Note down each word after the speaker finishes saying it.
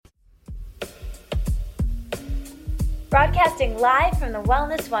Broadcasting live from the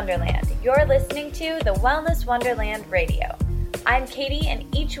Wellness Wonderland, you're listening to the Wellness Wonderland Radio. I'm Katie, and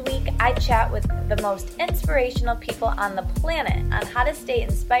each week I chat with the most inspirational people on the planet on how to stay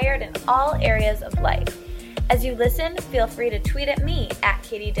inspired in all areas of life. As you listen, feel free to tweet at me at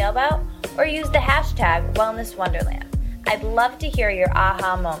Katie Dalebout or use the hashtag Wellness Wonderland. I'd love to hear your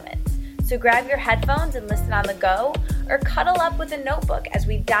aha moments. So grab your headphones and listen on the go, or cuddle up with a notebook as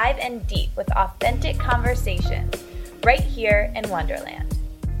we dive in deep with authentic conversations right here in Wonderland.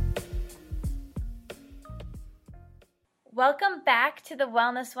 Welcome back to the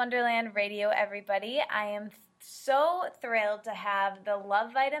Wellness Wonderland Radio, everybody. I am so thrilled to have the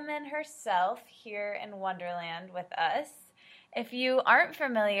Love Vitamin herself here in Wonderland with us. If you aren't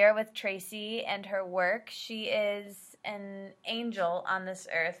familiar with Tracy and her work, she is an angel on this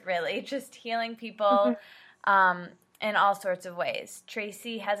earth, really, just healing people in all sorts of ways.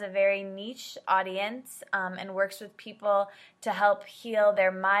 Tracy has a very niche audience and works with people to help heal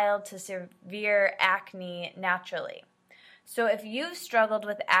their mild to severe acne naturally. So if you've struggled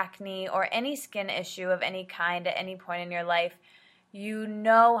with acne or any skin issue of any kind at any point in your life, you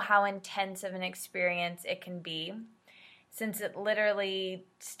know how intense of an experience it can be, since it literally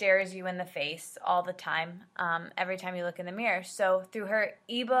stares you in the face all the time, every time you look in the mirror. So through her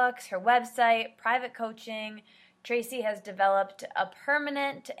ebooks, her website, private coaching, Tracy has developed a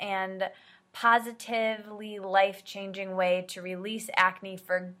permanent and positively life-changing way to release acne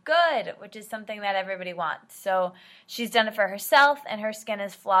for good, which is something that everybody wants. So she's done it for herself, and her skin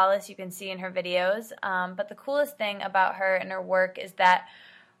is flawless, you can see in her videos. But the coolest thing about her and her work is that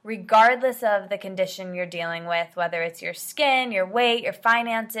regardless of the condition you're dealing with, whether it's your skin, your weight, your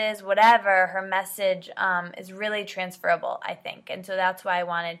finances, whatever, her message is really transferable, I think. And so that's why I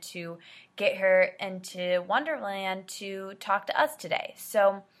wanted to get her into Wonderland to talk to us today.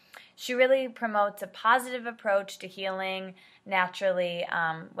 So she really promotes a positive approach to healing naturally,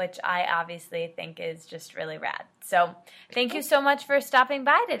 which I obviously think is just really rad. So thank you so much for stopping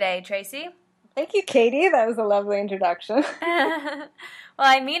by today, Tracy. Thank you, Katie. That was a lovely introduction. Well,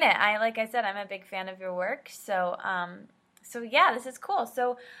 I mean it. Like I said, I'm a big fan of your work. So yeah, this is cool.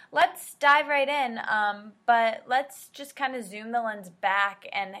 So let's dive right in. But let's just kind of zoom the lens back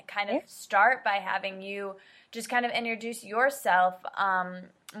and kind of start by having you just kind of introduce yourself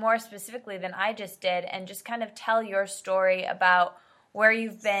more specifically than I just did, and just kind of tell your story about where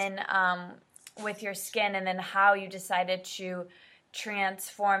you've been with your skin, and then how you decided to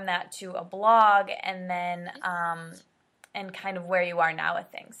transform that to a blog, and then and kind of where you are now with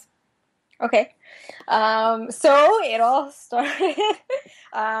things. Okay. So it all started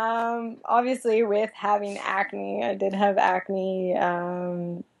obviously with having acne. I did have acne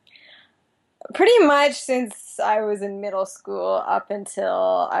pretty much since I was in middle school up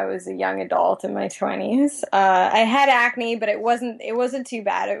until I was a young adult in my 20s. I had acne, but it wasn't too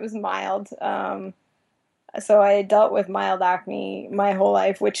bad. It was mild. So I dealt with mild acne my whole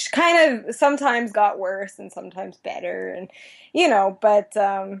life, which kind of sometimes got worse and sometimes better, and but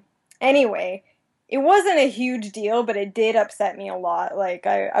anyway, it wasn't a huge deal, but it did upset me a lot. Like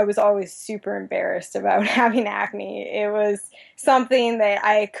I was always super embarrassed about having acne. It was something that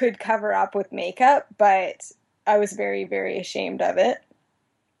I could cover up with makeup, but I was very, very ashamed of it.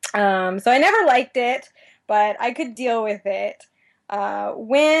 So I never liked it, but I could deal with it.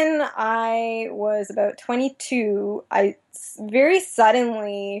 When I was about 22, I very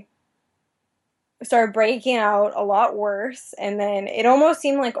suddenly started breaking out a lot worse, and then it almost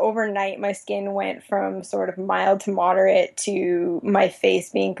seemed like overnight my skin went from sort of mild to moderate to my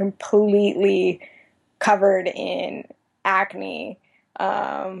face being completely covered in acne,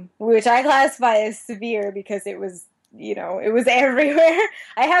 which I classify as severe because it was, it was everywhere.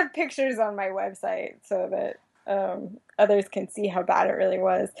 I have pictures on my website so that others can see how bad it really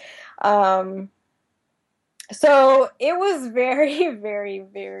was. So it was very, very,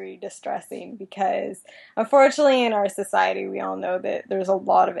 very distressing because unfortunately in our society, we all know that there's a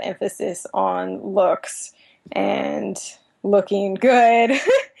lot of emphasis on looks and looking good.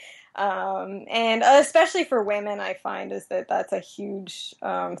 And especially for women, I find is that that's a huge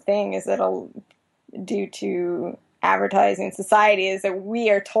thing, is that due to advertising society, is that we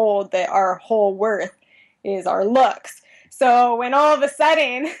are told that our whole worth is our looks. So when all of a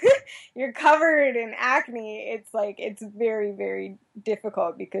sudden you're covered in acne, it's very, very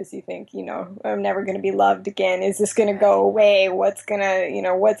difficult because you think, I'm never going to be loved again. Is this going to go away? What's going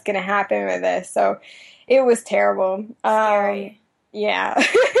to happen with this? So it was terrible. Scary. Yeah.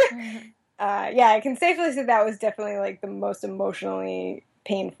 I can safely say that was definitely like the most emotionally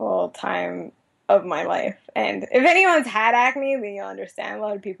painful time of my life. And if anyone's had acne, then you'll understand. A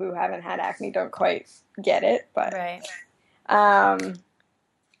lot of people who haven't had acne don't quite get it. But Right.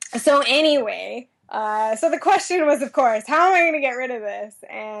 So anyway, so the question was, of course, how am I going to get rid of this?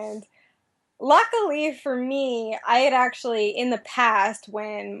 And luckily for me, I had actually, in the past,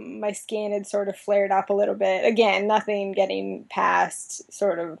 when my skin had sort of flared up a little bit, again, nothing getting past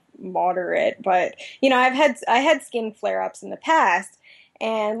sort of moderate, but, you know, I had skin flare-ups in the past,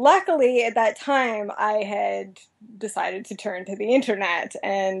 and luckily at that time, I had decided to turn to the internet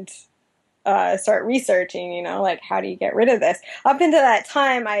and start researching, you know, like, how do you get rid of this? Up until that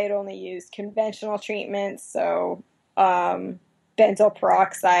time, I had only used conventional treatments, so benzoyl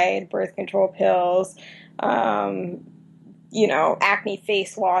peroxide, birth control pills, you know, acne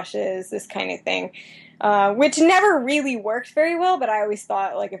face washes, this kind of thing, which never really worked very well, but I always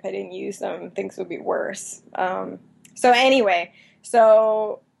thought, like, if I didn't use them, things would be worse. So anyway,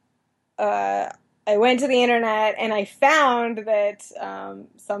 I went to the internet and I found that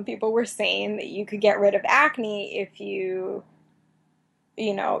some people were saying that you could get rid of acne if you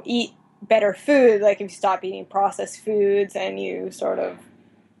know, eat better food, like if you stop eating processed foods and you sort of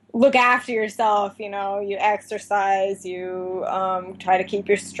look after yourself, you know, you exercise, you try to keep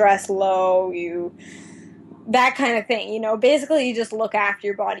your stress low, that kind of thing, you know, basically you just look after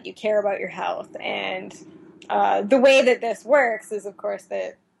your body, you care about your health. And the way that this works is, of course,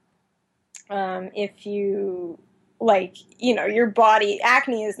 that if you, like, you know, your body,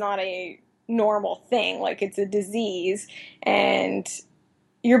 acne is not a normal thing, like it's a disease, and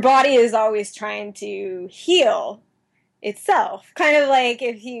your body is always trying to heal itself. Kind of like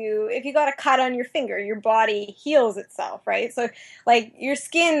if you got a cut on your finger, your body heals itself, right? So like your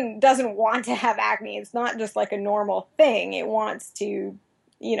skin doesn't want to have acne. It's not just like a normal thing. It wants to,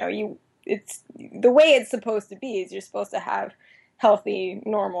 you know, it's the way it's supposed to be is you're supposed to have healthy,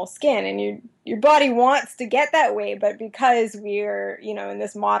 normal skin, and your body wants to get that way, but because we're, you know, in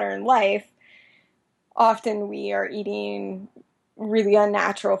this modern life, often we are eating really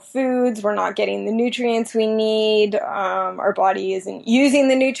unnatural foods. We're not getting the nutrients we need. Our body isn't using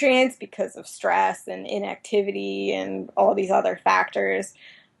the nutrients because of stress and inactivity and all these other factors.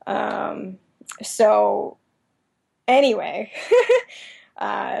 So anyway,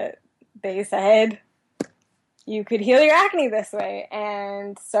 they said you could heal your acne this way.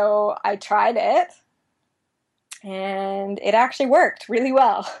 And so I tried it. And it actually worked really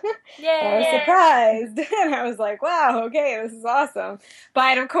well. Yay! I was surprised. And I was like, wow, okay, this is awesome.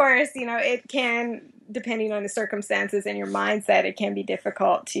 But of course, you know, it can, depending on the circumstances and your mindset, it can be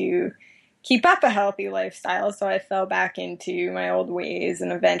difficult to keep up a healthy lifestyle. So I fell back into my old ways,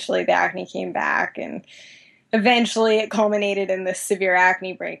 and eventually the acne came back, and eventually it culminated in this severe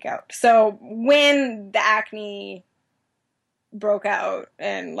acne breakout. So when the acne broke out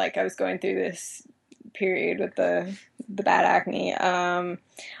and like I was going through this period with the bad acne, I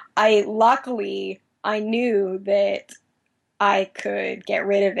knew that I could get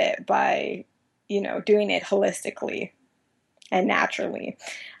rid of it by, you know, doing it holistically and naturally,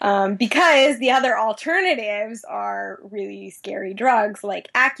 because the other alternatives are really scary drugs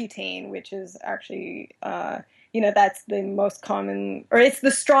like Accutane, which is actually, you know, that's the most common, or it's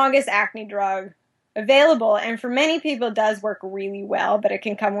the strongest acne drug available, and for many people it does work really well, but it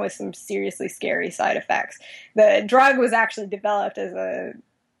can come with some seriously scary side effects. The drug was actually developed as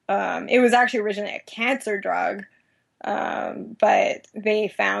it was actually originally a cancer drug, but they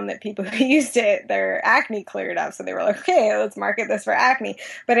found that people who used it, their acne cleared up, so they were like, okay, let's market this for acne.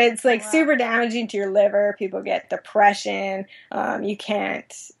 But it's like super damaging to your liver. People get depression. You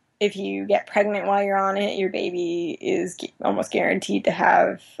can't, if you get pregnant while you're on it, your baby is almost guaranteed to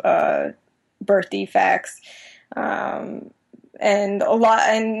have birth defects, and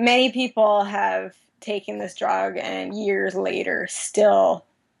many people have taken this drug and years later still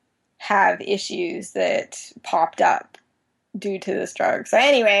have issues that popped up due to this drug. So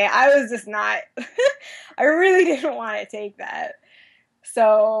anyway, I was just not, I really didn't want to take that.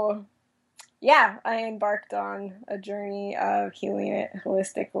 So yeah, I embarked on a journey of healing it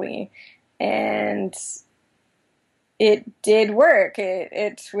holistically, and it did work.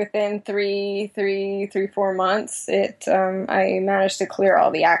 It within 4 months, I managed to clear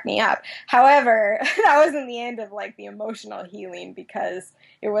all the acne up. However, that wasn't the end of like the emotional healing, because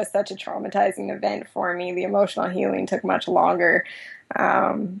it was such a traumatizing event for me. The emotional healing took much longer.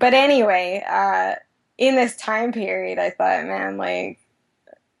 But anyway, in this time period, I thought, man, like,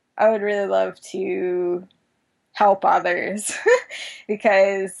 I would really love to help others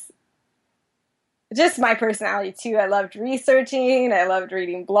because just my personality too. I loved researching. I loved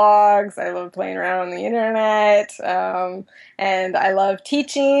reading blogs. I loved playing around on the internet. And I loved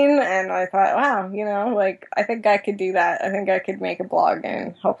teaching. And I thought, wow, like I think I could do that. I think I could make a blog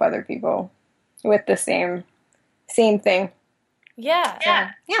and help other people with the same thing. Yeah.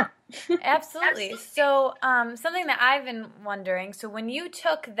 So, yeah. Absolutely. So, something that I've been wondering, so when you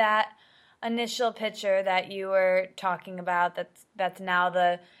took that initial picture that you were talking about, that's now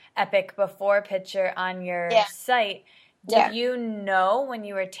the epic before picture on your site, did you know when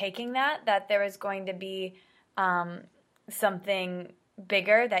you were taking that there was going to be something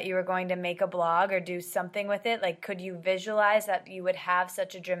bigger, that you were going to make a blog or do something with it? Like, could you visualize that you would have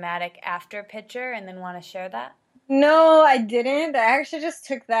such a dramatic after picture and then want to share that? No, I didn't. I actually just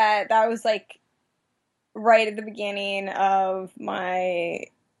took that. That was like right at the beginning of my,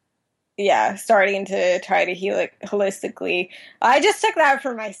 starting to try to heal it holistically. I just took that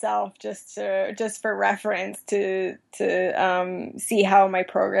for myself, just for reference to see how my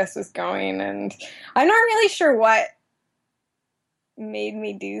progress was going. And I'm not really sure what made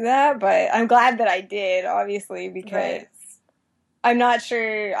me do that, but I'm glad that I did, obviously, because I'm not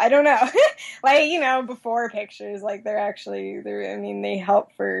sure. I don't know. Like, before pictures, like they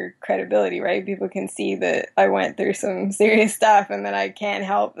help for credibility, right? People can see that I went through some serious stuff and that I can't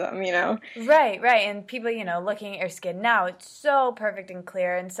help them, Right. And people, looking at your skin now, it's so perfect and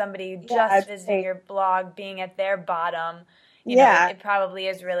clear. And somebody just visiting your blog, being at their bottom, you know, it probably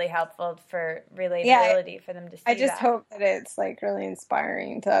is really helpful for relatability for them to see. I just hope that it's like really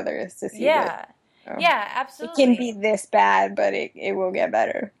inspiring to others to see that. Yeah, absolutely. It can be this bad, but it will get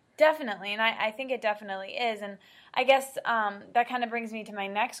better. Definitely, and I think it definitely is. And I guess that kind of brings me to my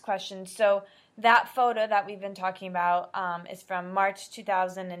next question. So that photo that we've been talking about is from March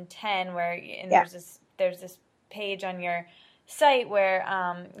 2010, where there's this page on your site where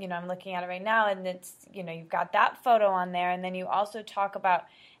I'm looking at it right now, and it's you've got that photo on there, and then you also talk about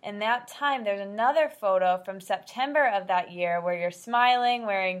in that time there's another photo from September of that year where you're smiling,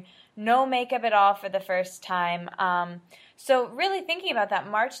 wearing no makeup at all for the first time. So really thinking about that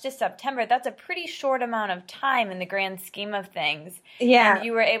March to September, that's a pretty short amount of time in the grand scheme of things. Yeah. And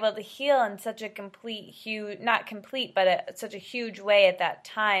you were able to heal in such a such a huge way at that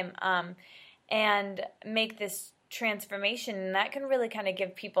time, and make this transformation. And that can really kind of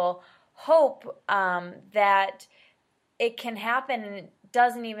give people hope that it can happen, and it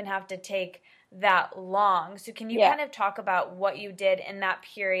doesn't even have to take that long. So can you kind of talk about what you did in that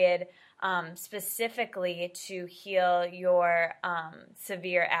period specifically to heal your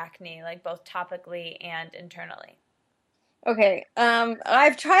severe acne, like both topically and internally? Okay.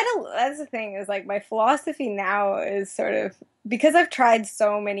 I've tried that's the thing, is like my philosophy now is sort of, because I've tried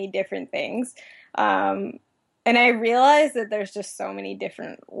so many different things, and I realize that there's just so many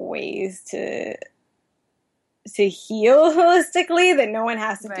different ways to heal holistically that no one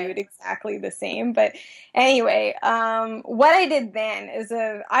has to do it exactly the same. But anyway, what I did then is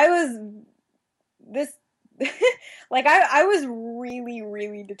I was really,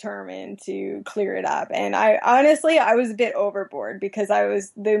 really determined to clear it up. And I was a bit overboard, because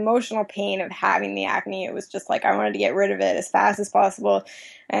the emotional pain of having the acne. It was just like, I wanted to get rid of it as fast as possible.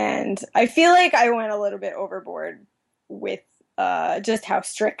 And I feel like I went a little bit overboard with just how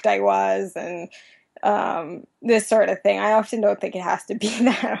strict I was, and this sort of thing. I often don't think it has to be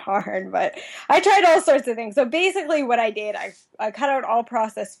that hard, but I tried all sorts of things. So basically what I did, I cut out all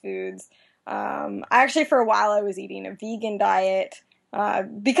processed foods. Actually, for a while I was eating a vegan diet,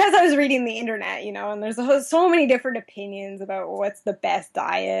 because I was reading the internet, and there's so many different opinions about what's the best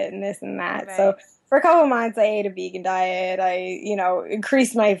diet and this and that. Right. So for a couple of months I ate a vegan diet. I,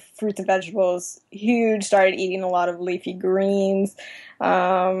 increased my fruits and vegetables huge, started eating a lot of leafy greens.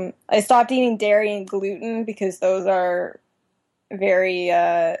 I stopped eating dairy and gluten, because those are very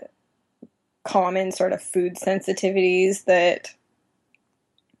common sort of food sensitivities that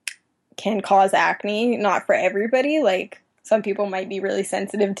can cause acne. Not for everybody. Like, some people might be really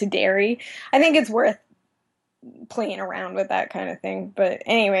sensitive to dairy. I think it's worth playing around with that kind of thing. But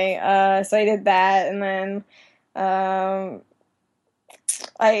anyway, so I did that, and then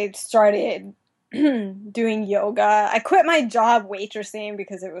I started doing yoga. I quit my job waitressing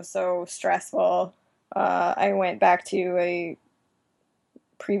because it was so stressful. I went back to a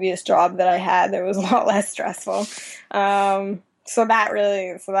previous job that I had that was a lot less stressful. So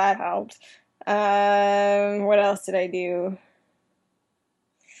that helped. What else did I do?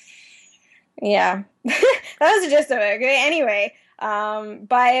 Yeah, that was the gist of it. Okay. Anyway,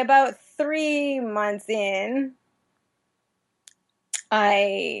 by about 3 months in,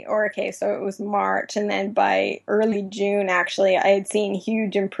 so it was March, and then by early June, actually, I had seen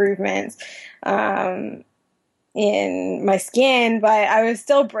huge improvements in my skin, but I was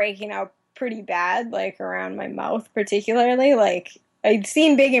still breaking out pretty bad, like around my mouth, particularly. Like, I'd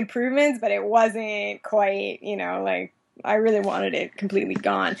seen big improvements, but it wasn't quite, like I really wanted it completely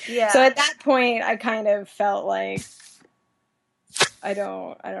gone. Yeah. So at that point, I kind of felt like I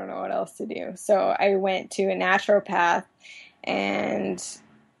don't know what else to do. So I went to a naturopath, and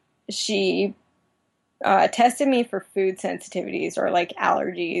she tested me for food sensitivities or like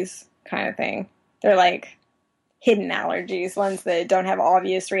allergies kind of thing. They're like hidden allergies, ones that don't have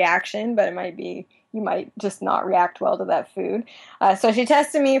obvious reaction, but you might just not react well to that food. So she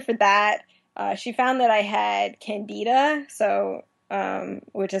tested me for that. She found that I had candida,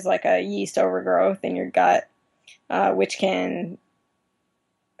 which is like a yeast overgrowth in your gut, which can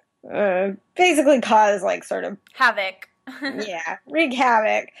basically cause like sort of havoc. Yeah, wreak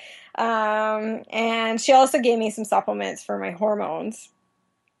havoc. And she also gave me some supplements for my hormones.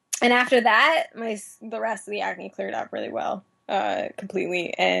 And after that, the rest of the acne cleared up really well,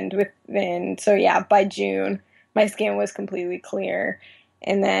 completely. By June, my skin was completely clear.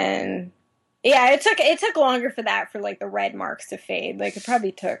 And then, yeah, it took longer for like the red marks to fade. Like it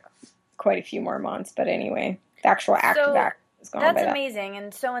probably took quite a few more months. But anyway, the actual active acne was gone by that. That's amazing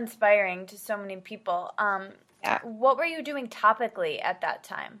and so inspiring to so many people. Yeah. What were you doing topically at that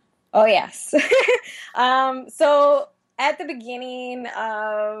time? Oh, yes. So at the beginning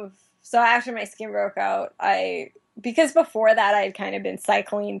after my skin broke out, because before that I'd kind of been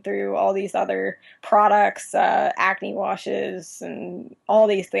cycling through all these other products, acne washes and all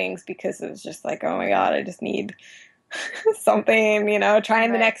these things, because it was just like, oh my God, I just need something,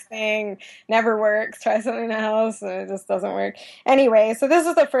 trying the next thing never works, try something else, and it just doesn't work. Anyway, so this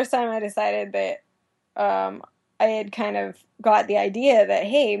was the first time I decided that, I had kind of got the idea that,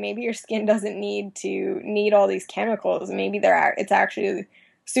 hey, maybe your skin doesn't need all these chemicals. Maybe it's actually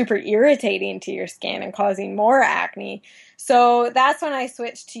super irritating to your skin and causing more acne. So that's when I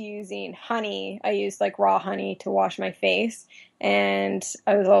switched to using honey. I used like raw honey to wash my face. And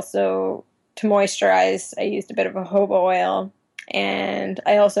I was also, to moisturize, I used a bit of jojoba oil. And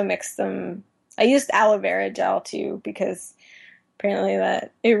I also I used aloe vera gel too, because apparently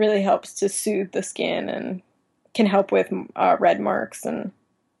that it really helps to soothe the skin and can help with red marks and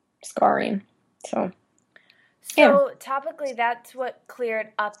scarring. So topically, that's what cleared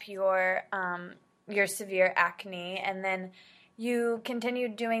up your severe acne, and then you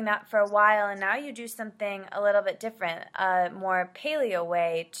continued doing that for a while, and now you do something a little bit different, more paleo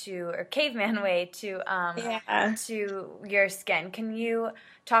way or caveman way to your skin. Can you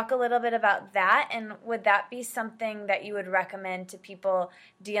talk a little bit about that, and would that be something that you would recommend to people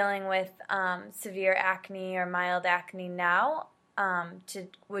dealing with severe acne or mild acne now?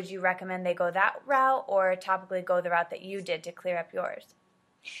 Would you recommend they go that route, or topically go the route that you did to clear up yours?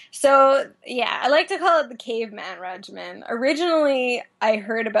 So, yeah, I like to call it the caveman regimen. Originally, I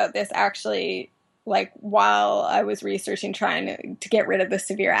heard about this actually like while I was researching trying to get rid of the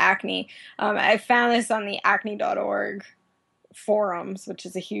severe acne. I found this on the acne.org forums, which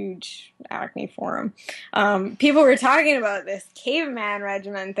is a huge acne forum. People were talking about this caveman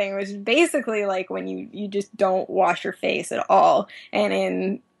regimen thing, which is basically like when you just don't wash your face at all,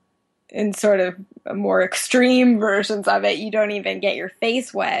 and in sort of more extreme versions of it, you don't even get your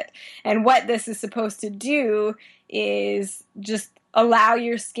face wet. And what this is supposed to do is just allow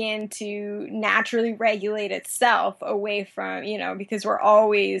your skin to naturally regulate itself away from, because we're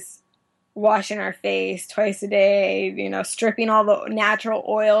always washing our face twice a day, stripping all the natural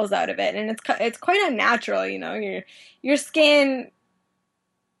oils out of it. And it's quite unnatural, your skin,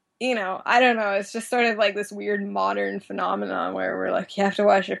 I don't know. It's just sort of like this weird modern phenomenon where we're like, you have to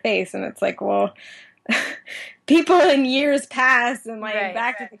wash your face. And it's like, well, people in years past and like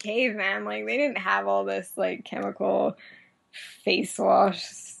back to the caveman, like they didn't have all this like chemical face wash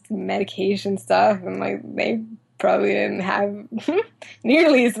medication stuff. And like they probably didn't have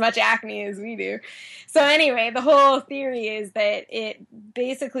nearly as much acne as we do. So anyway, the whole theory is that it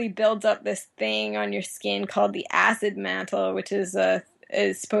basically builds up this thing on your skin called the acid mantle, which is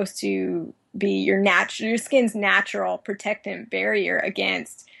supposed to be your skin's natural protectant barrier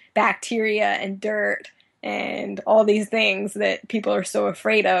against bacteria and dirt and all these things that people are so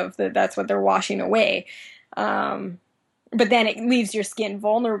afraid of, that's what they're washing away. But then it leaves your skin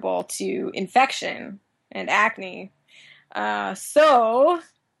vulnerable to infection and acne. So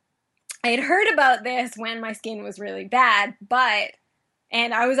I had heard about this when my skin was really bad,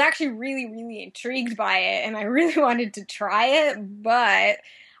 and I was actually really, really intrigued by it, and I really wanted to try it, but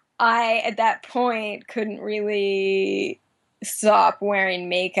I, at that point, couldn't really stop wearing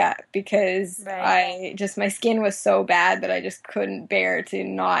makeup because Right. my skin was so bad that I just couldn't bear to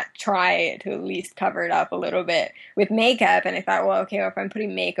not try to at least cover it up a little bit with makeup. And I thought, well, okay, well, if I'm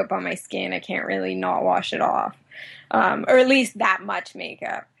putting makeup on my skin, I can't really not wash it off, or at least that much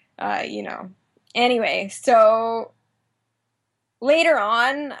makeup, you know. Anyway, so later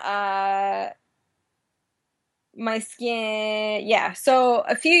on, my skin, yeah. So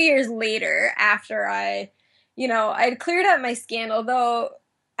a few years later, after I'd cleared up my skin, although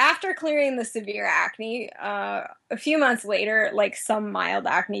after clearing the severe acne, a few months later, like some mild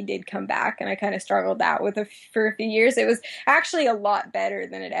acne did come back, and I kind of struggled that for a few years. It was actually a lot better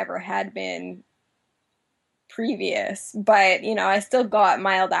than it ever had been previous, but I still got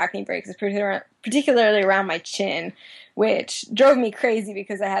mild acne breaks, particularly around my chin, which drove me crazy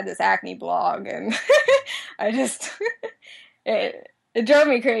because I had this acne blog, and I just it drove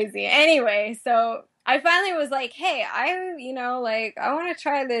me crazy. Anyway, so I finally was like, hey, I want to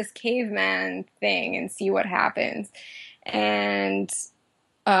try this caveman thing and see what happens. And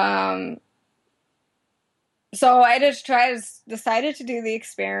um so I just decided to do the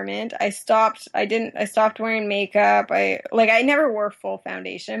experiment. I stopped wearing makeup. I never wore full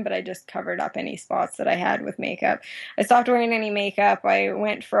foundation, but I just covered up any spots that I had with makeup. I stopped wearing any makeup. I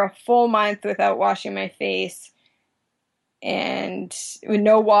went for a full month without washing my face and with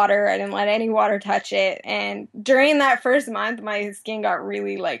no water. I didn't let any water touch it. And during that first month, my skin got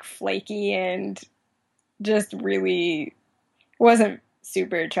really like flaky and just really wasn't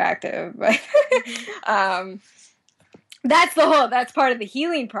super attractive. But that's part of the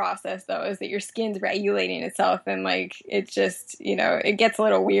healing process, though, is that your skin's regulating itself, and like it just it gets a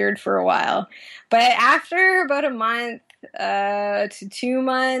little weird for a while. But after about a month to 2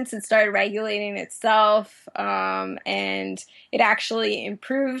 months, it started regulating itself, and it actually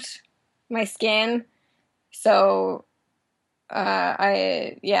improved my skin. So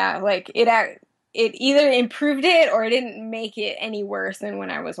it either improved it or it didn't make it any worse than when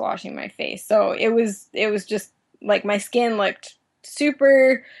I was washing my face. So it was just like my skin looked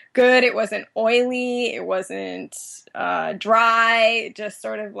super good. It wasn't oily. It wasn't dry. Just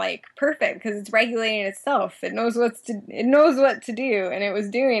sort of like perfect because it's regulating itself. It knows what to do, and it was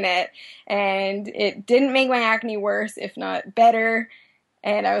doing it. And it didn't make my acne worse, if not better.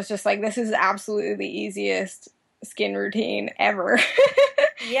 And I was just like, this is absolutely the easiest skin routine ever.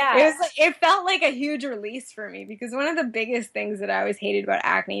 Yeah. It felt like a huge release for me, because one of the biggest things that I always hated about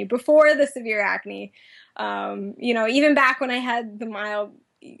acne before the severe acne, even back when I had the mild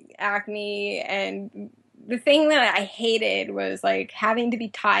acne, and the thing that I hated was like having to be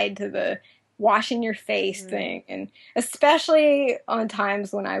tied to the washing your face thing. And especially on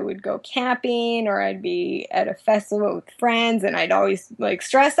times when I would go camping or I'd be at a festival with friends, and I'd always like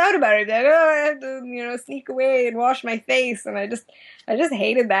stress out about it. Like, oh, I have to, sneak away and wash my face. And I just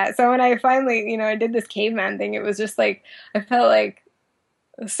hated that. So when I finally, I did this caveman thing, it was just like, I felt like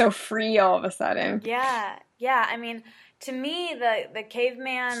so free all of a sudden. Yeah. Yeah. I mean, to me, the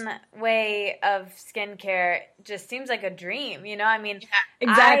caveman way of skincare just seems like a dream. I mean, yeah,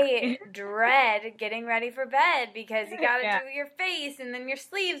 exactly. I dread getting ready for bed because you got to do your face, and then your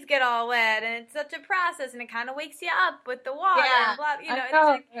sleeves get all wet, and it's such a process, and it kind of wakes you up with the water. Yeah, and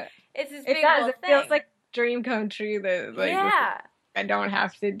blah, it's this big does. whole It thing. feels like a dream come true. Yeah. I don't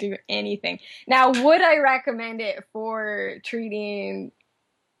have to do anything. Now, would I recommend it for treating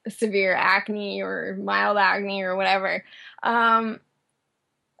severe acne or mild acne or whatever?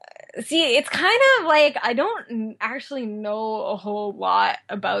 See, it's kind of like I don't actually know a whole lot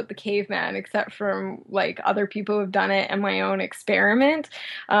about the caveman except from like other people who've done it and my own experiment.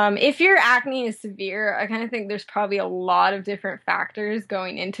 If your acne is severe, I kind of think there's probably a lot of different factors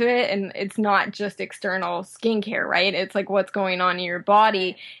going into it, and it's not just external skincare, right? It's like what's going on in your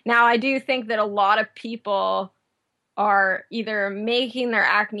body. Now, I do think that a lot of people are either making their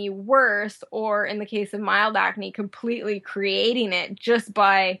acne worse, or in the case of mild acne, completely creating it just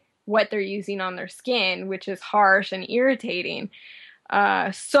by what they're using on their skin, which is harsh and irritating.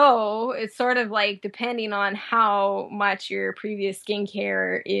 So it's sort of like depending on how much your previous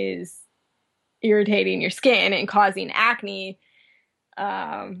skincare is irritating your skin and causing acne,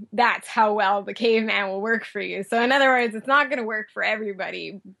 that's how well the caveman will work for you. So in other words, it's not going to work for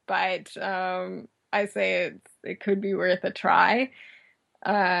everybody, but I say it could be worth a try.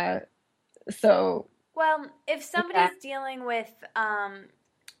 Well, if somebody's dealing with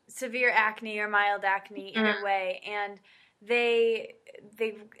severe acne or mild acne, either way, and they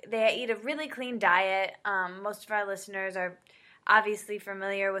eat a really clean diet. Most of our listeners are obviously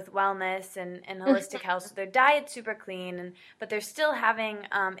familiar with wellness and holistic health, so their diet's super clean, but they're still having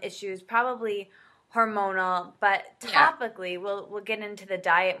issues, probably hormonal, but topically, we'll get into the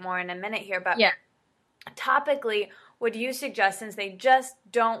diet more in a minute here, but topically, would you suggest, since they just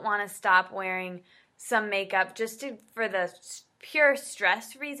don't want to stop wearing some makeup for the pure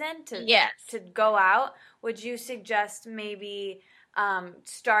stress reason to go out, would you suggest maybe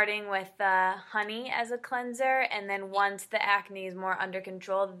starting with honey as a cleanser, and then once the acne is more under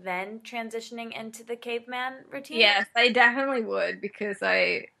control, then transitioning into the caveman routine? Yes, I definitely would, because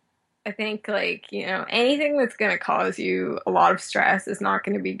I think, like, you know, anything that's going to cause you a lot of stress is not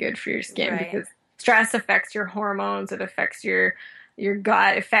going to be good for your skin, because stress affects your hormones, it affects your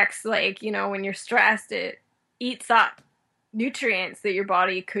gut, affects, like, you know, when you're stressed, it eats up nutrients that your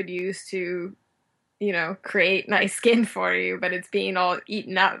body could use to, you know, create nice skin for you, but it's being all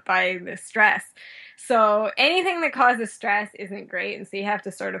eaten up by the stress. So anything that causes stress isn't great, and so you have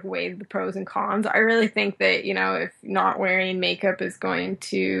to sort of weigh the pros and cons. I really think that, you know, if not wearing makeup is going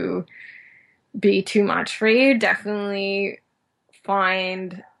to be too much for you, definitely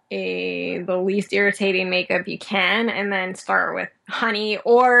find the least irritating makeup you can, and then start with honey.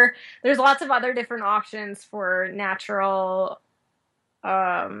 Or there's lots of other different options for natural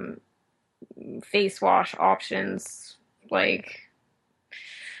face wash options, like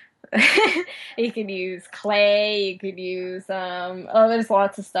you could use clay, you could use there's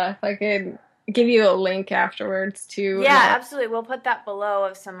lots of stuff. I could give you a link afterwards too. Absolutely, we'll put that below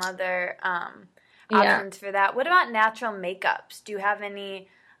of some other options for that. What about natural makeups? Do you have any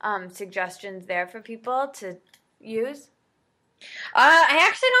suggestions there for people to use? I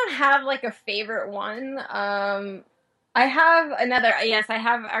actually don't have like a favorite one. I have another. Yes, I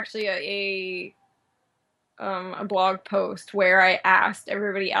have actually a blog post where I asked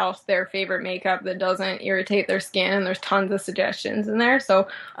everybody else their favorite makeup that doesn't irritate their skin, and there's tons of suggestions in there. So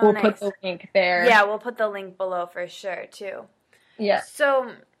we'll put the link there. Yeah, we'll put the link below for sure too. Yeah.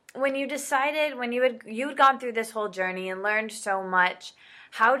 So when you decided, when you'd gone through this whole journey and learned so much,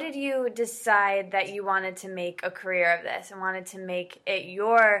 how did you decide that you wanted to make a career of this and wanted to make it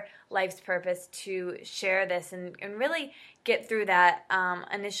your life's purpose to share this and really get through that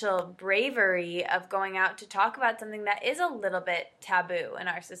initial bravery of going out to talk about something that is a little bit taboo in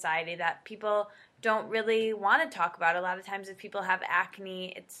our society, that people don't really want to talk about? A lot of times if people have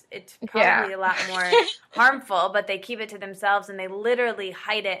acne, it's probably a lot more harmful, but they keep it to themselves and they literally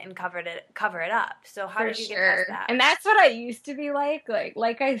hide it and cover it up. So how did you get past that? And that's what I used to be like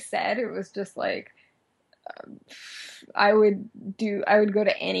I said, it was just like I would go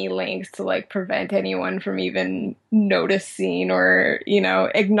to any lengths to like prevent anyone from even noticing or, you know,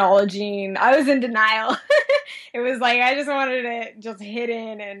 acknowledging. I was in denial. It was like I just wanted it just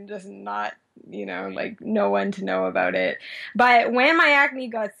hidden and just not, you know, like no one to know about it. But when my acne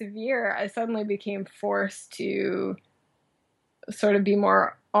got severe, I suddenly became forced to sort of be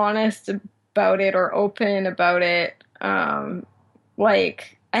more honest about it or open about it.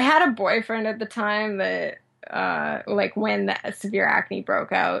 Like I had a boyfriend at the time that like when the severe acne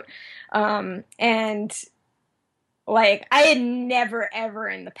broke out, and like I had never ever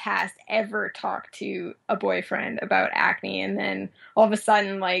in the past ever talked to a boyfriend about acne, and then all of a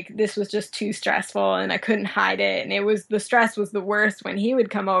sudden like this was just too stressful and I couldn't hide it, and the stress was the worst when he would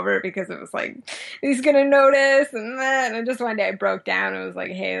come over, because it was like he's gonna notice, and then just one day I broke down and was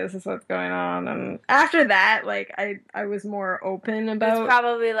like, hey, this is what's going on. And after that, like I was more open about. It's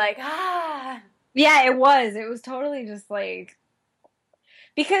probably like yeah, it was totally just like,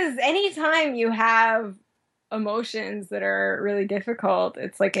 because anytime you have emotions that are really difficult,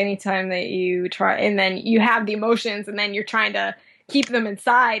 it's like anytime that you try, and then you have the emotions and then you're trying to keep them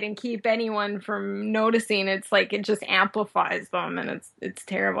inside and keep anyone from noticing, it's like it just amplifies them, and it's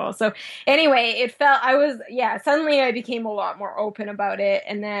terrible. So anyway, suddenly I became a lot more open about it.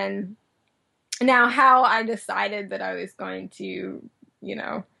 And then now how I decided that I was going to, you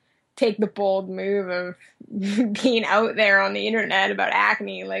know, take the bold move of being out there on the internet about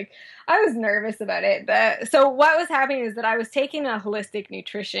acne, like I was nervous about it. So what was happening is that I was taking a holistic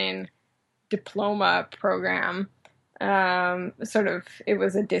nutrition diploma program. It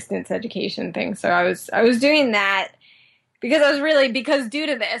was a distance education thing. So I was doing that because due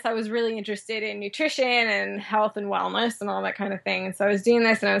to this, I was really interested in nutrition and health and wellness and all that kind of thing. And so I was doing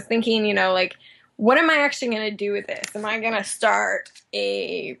this and I was thinking, you know, like, what am I actually going to do with this? Am I going to start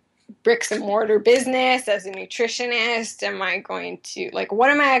a bricks and mortar business as a nutritionist? Am I going to, like,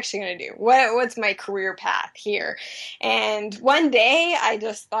 what am I actually going to do? What's my career path here? And one day I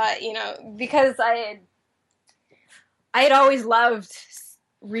just thought, you know, because I had always loved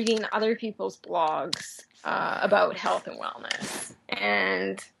reading other people's blogs about health and wellness,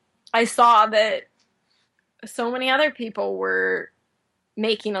 and I saw that so many other people were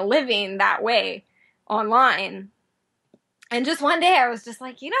making a living that way. online. And just one day I was just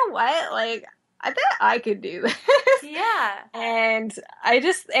like, you know what? Like, I bet I could do this. Yeah. And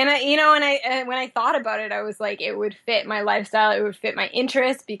when I thought about it, I was like, it would fit my lifestyle. It would fit my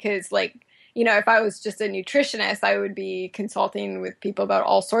interests because, like, you know, if I was just a nutritionist, I would be consulting with people about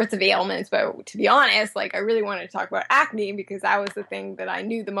all sorts of ailments. But to be honest, like, I really wanted to talk about acne because that was the thing that I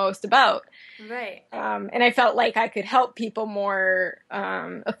knew the most about. Right. And I felt like I could help people more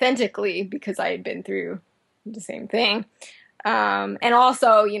authentically because I had been through the same thing. And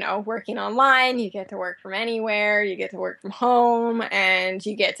also, you know, working online, you get to work from anywhere, you get to work from home, and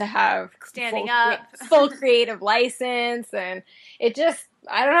you get to have full creative license. And it just,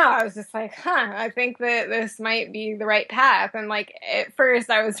 I don't know, I was just like, I think that this might be the right path. And like, at first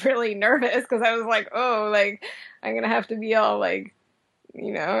I was really nervous because I was like, oh, like, I'm going to have to be all like,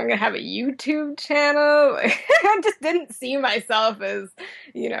 you know, I'm going to have a YouTube channel. I just didn't see myself as,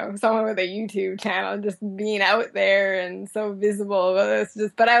 you know, someone with a YouTube channel, just being out there and so visible.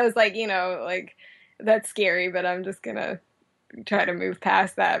 But I was like, you know, like, that's scary, but I'm just going to try to move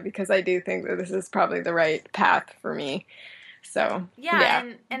past that because I do think that this is probably the right path for me. So, yeah.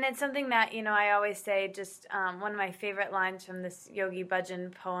 And it's something that, you know, I always say, just one of my favorite lines from this Yogi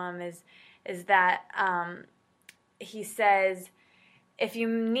Bhajan poem is that he says, if you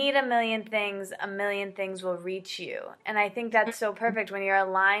need a million things will reach you. And I think that's so perfect. When you're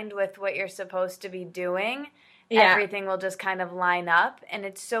aligned with what you're supposed to be doing, everything will just kind of line up. And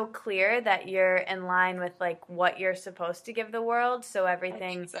it's so clear that you're in line with like what you're supposed to give the world. So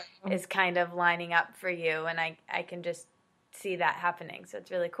everything is kind of lining up for you. And I can just see that happening. So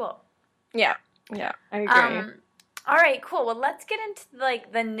it's really cool. Yeah. Yeah, I agree. All right, cool. Well, let's get into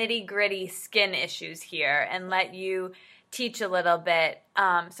like the nitty gritty skin issues here and let you teach a little bit. So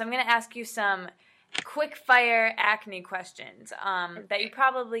I'm going to ask you some quick fire acne questions that you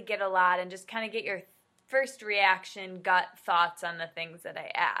probably get a lot, and just kind of get your first reaction, gut thoughts on the things that I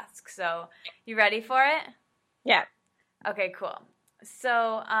ask. So you ready for it? Yeah. Okay, cool.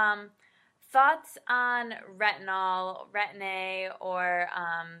 So thoughts on retinol, Retin-A, or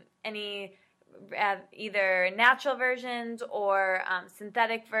any either natural versions or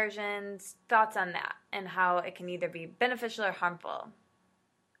synthetic versions, thoughts on that and how it can either be beneficial or harmful?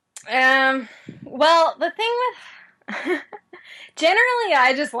 Well, the thing with generally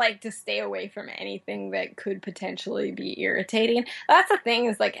I just like to stay away from anything that could potentially be irritating. That's the thing,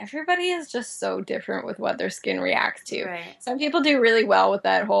 is like everybody is just so different with what their skin reacts to. Right. Some people do really well with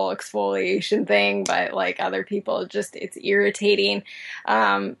that whole exfoliation thing, but like other people, just it's irritating.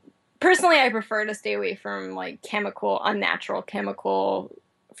 Personally, I prefer to stay away from like unnatural chemical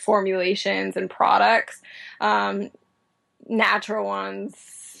formulations and products. Natural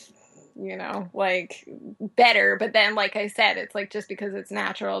ones, you know, like better. But then, like I said, it's like just because it's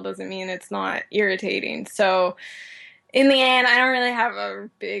natural doesn't mean it's not irritating. So in the end, I don't really have a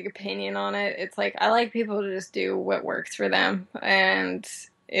big opinion on it. It's like I like people to just do what works for them. And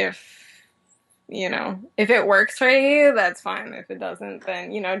if it works for you, that's fine. If it doesn't,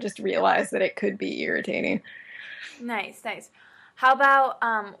 then, you know, just realize that it could be irritating. Nice. How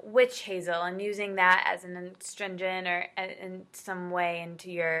about witch hazel and using that as an astringent or in some way into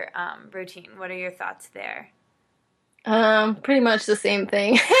your routine? What are your thoughts there? Pretty much the same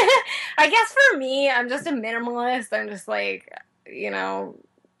thing. I guess for me, I'm just a minimalist. I'm just like, you know,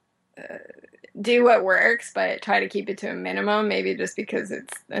 do what works, but try to keep it to a minimum, maybe just because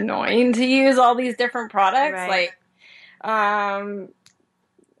it's annoying to use all these different products. Right.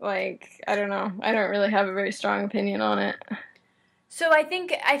 Like, I don't know. I don't really have a very strong opinion on it. So I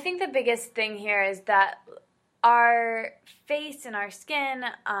think the biggest thing here is that our face and our skin,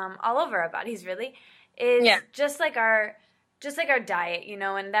 all over our bodies really, is just like our diet, you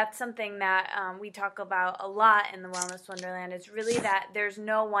know, and that's something that we talk about a lot in the Wellness Wonderland, is really that there's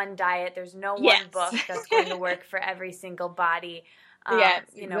no one diet, there's no one book that's going to work for every single body.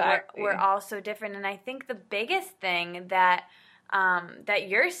 You know, exactly. we're all so different. And I think the biggest thing that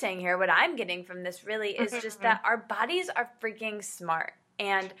you're saying here, what I'm getting from this really is just that our bodies are freaking smart.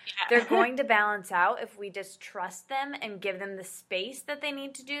 And they're going to balance out if we just trust them and give them the space that they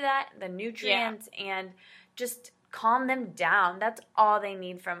need to do that, the nutrients, and just calm them down. That's all they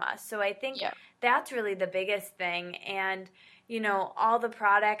need from us. So I think that's really the biggest thing. And, you know, all the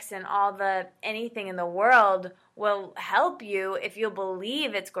products and anything in the world will help you if you'll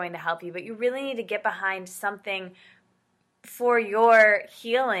believe it's going to help you. But you really need to get behind something for your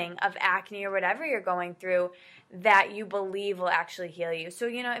healing of acne or whatever you're going through that you believe will actually heal you. So,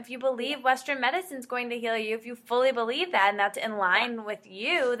 if you believe Western medicine's going to heal you, if you fully believe that and that's in line with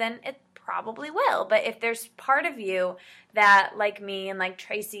you, then it probably will. But if there's part of you that, like me and like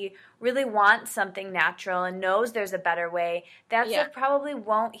Tracy, really wants something natural and knows there's a better way, that stuff probably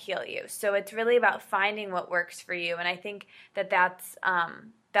won't heal you. So it's really about finding what works for you. And I think that's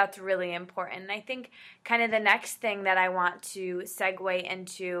really important. And I think kind of the next thing that I want to segue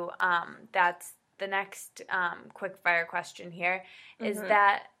into, that's the next quick fire question here, is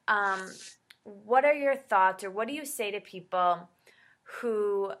that what are your thoughts, or what do you say to people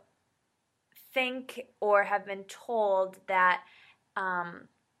who think or have been told that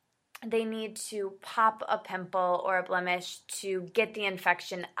they need to pop a pimple or a blemish to get the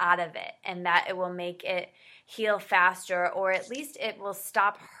infection out of it, and that it will make it heal faster, or at least it will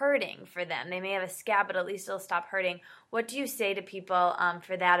stop hurting for them? They may have a scab, but at least it'll stop hurting. What do you say to people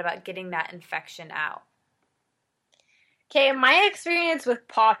for that, about getting that infection out? Okay, my experience with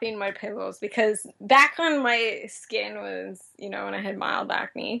popping my pimples, because back when my skin was, when I had mild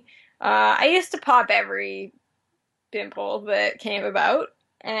acne, I used to pop every pimple that came about.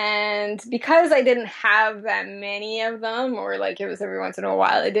 And because I didn't have that many of them, or like it was every once in a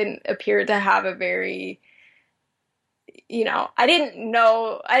while, it didn't appear to have a very, it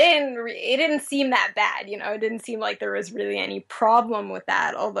didn't seem that bad, it didn't seem like there was really any problem with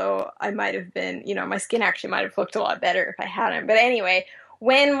that, although I might have been, my skin actually might have looked a lot better if I hadn't. But anyway,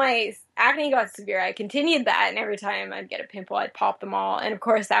 when my acne got severe, I continued that, and every time I'd get a pimple, I'd pop them all. And of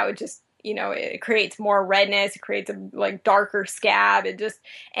course, that would just, it creates more redness, it creates a like darker scab,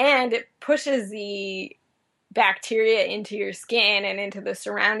 and it pushes the bacteria into your skin and into the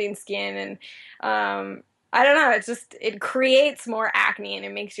surrounding skin, and I don't know, it creates more acne, and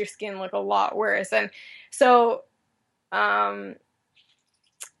it makes your skin look a lot worse. And so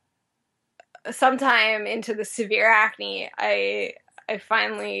sometime into the severe acne, I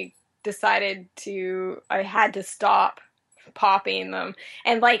finally decided I had to stop popping them.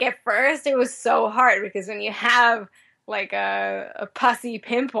 And like at first it was so hard, because when you have like a pussy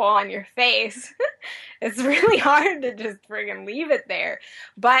pimple on your face, it's really hard to just friggin' leave it there.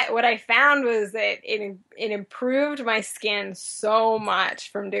 But what I found was that it improved my skin so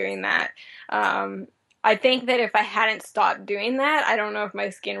much from doing that. I think that if I hadn't stopped doing that, I don't know if my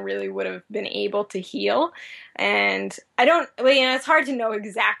skin really would have been able to heal. And it's hard to know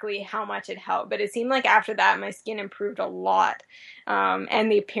exactly how much it helped, but it seemed like after that, my skin improved a lot.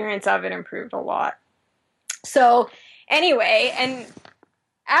 And the appearance of it improved a lot. So anyway, and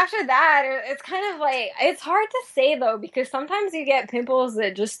after that, it's kind of like, it's hard to say though, because sometimes you get pimples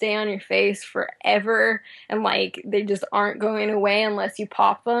that just stay on your face forever, and like, they just aren't going away unless you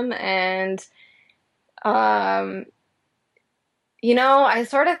pop them. And I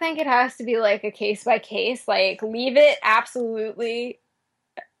sort of think it has to be like a case by case, like leave it absolutely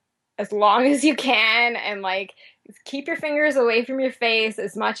as long as you can, and like keep your fingers away from your face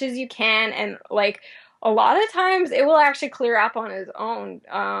as much as you can, and like a lot of times it will actually clear up on its own.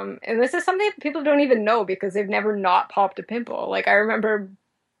 And this is something people don't even know because they've never not popped a pimple. Like I remember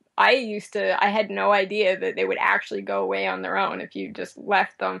I had no idea that they would actually go away on their own if you just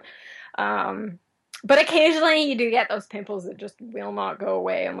left them. But occasionally you do get those pimples that just will not go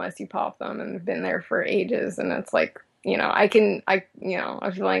away unless you pop them, and have been there for ages. And it's like, I feel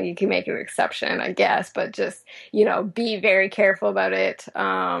like you can make an exception, I guess, but just, be very careful about it.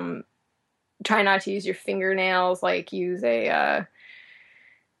 Try not to use your fingernails, like use I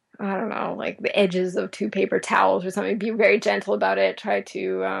don't know, like the edges of 2 paper towels or something. Be very gentle about it. Try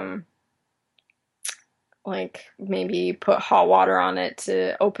to, like maybe put hot water on it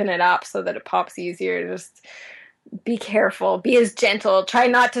to open it up so that it pops easier. Just be careful, be as gentle, try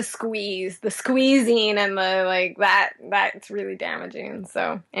not to squeeze. The squeezing and the like, that's really damaging.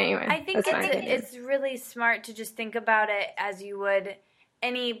 So anyway, I think it's really smart to just think about it as you would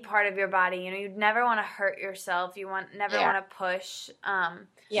any part of your body. You'd never want to hurt yourself. You never want to push.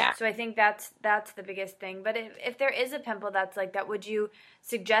 So I think that's the biggest thing. But if there is a pimple that's like that, would you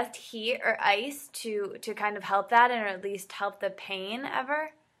suggest heat or ice to kind of help that, and or at least help the pain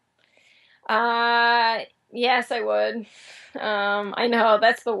ever? Yes, I would. I know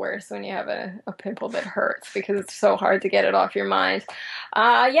that's the worst when you have a pimple that hurts, because it's so hard to get it off your mind.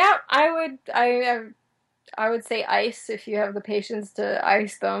 Yeah, I would say ice if you have the patience to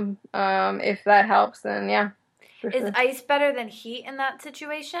ice them. If that helps, then yeah. Is ice better than heat in that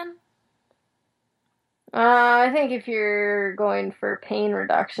situation? I think if you're going for pain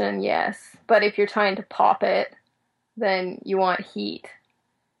reduction, yes. But if you're trying to pop it, then you want heat.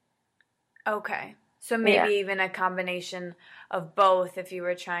 Okay. So maybe even a combination of both if you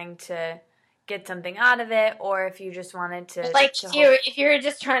were trying to get something out of it, or if you just wanted to Like if you were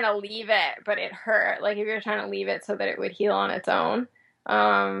just trying to leave it, but it hurt, like if you're trying to leave it so that it would heal on its own,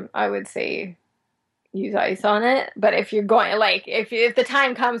 I would say use ice on it. But if you're going, like if the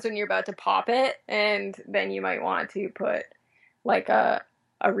time comes when you're about to pop it, and then you might want to put like a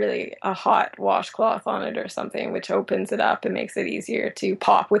hot washcloth on it or something, which opens it up and makes it easier to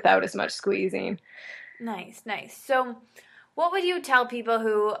pop without as much squeezing. Nice. So what would you tell people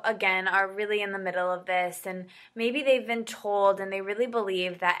who, again, are really in the middle of this, and maybe they've been told and they really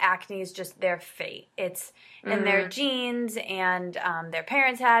believe that acne is just their fate? It's in their genes, and their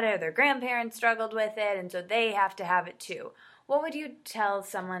parents had it or their grandparents struggled with it, and so they have to have it too. What would you tell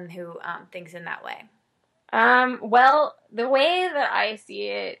someone who thinks in that way? Well, the way that I see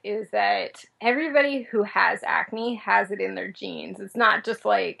it is that everybody who has acne has it in their genes. It's not just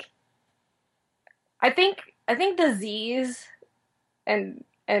like, I think disease and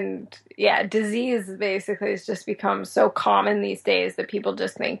disease basically has just become so common these days that people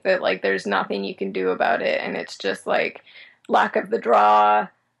just think that like there's nothing you can do about it, and it's just like luck of the draw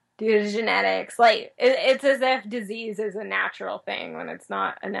due to genetics. Like it's as if disease is a natural thing when it's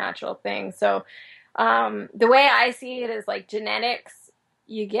not a natural thing. So the way I see it is like genetics,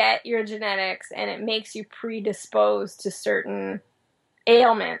 you get your genetics and it makes you predisposed to certain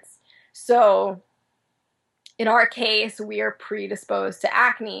ailments. So in our case, we are predisposed to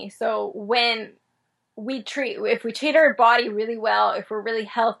acne. So when if we treat our body really well, if we're really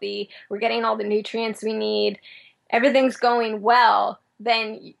healthy, we're getting all the nutrients we need, everything's going well,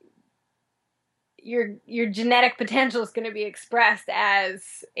 then your genetic potential is going to be expressed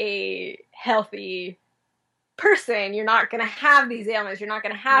as a healthy person. You're not going to have these ailments. You're not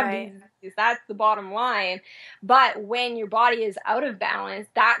going to have these. That's the bottom line. But when your body is out of balance,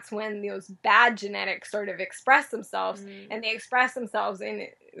 that's when those bad genetics sort of express themselves, and they express themselves in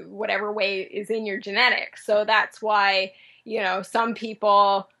whatever way is in your genetics. So that's why, some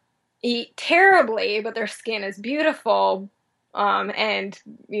people eat terribly, but their skin is beautiful. And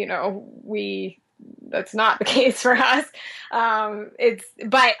that's not the case for us.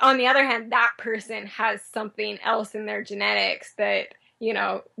 But on the other hand, that person has something else in their genetics that,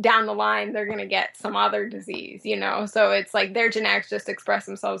 down the line, they're going to get some other disease, so it's like their genetics just express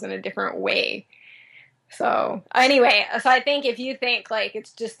themselves in a different way. So anyway, I think if you think like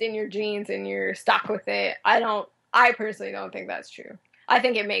it's just in your genes and you're stuck with it, I personally don't think that's true. I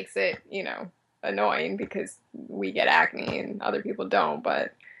think it makes it, annoying because we get acne and other people don't,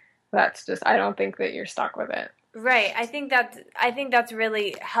 but that's just, I don't think that you're stuck with it. Right. I think that's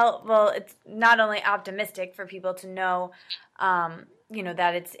really helpful. It's not only optimistic for people to know,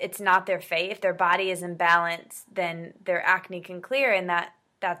 that it's not their fate. If their body is in balance, then their acne can clear, and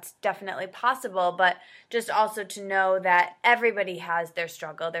that's definitely possible. But just also to know that everybody has their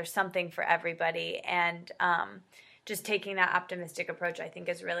struggle. There's something for everybody, and just taking that optimistic approach, I think,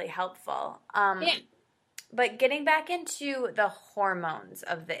 is really helpful. But getting back into the hormones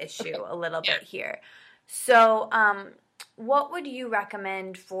of the issue a little bit here. So what would you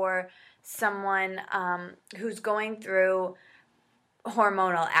recommend for someone who's going through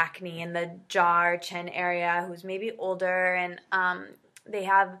hormonal acne in the jaw or chin area, who's maybe older and they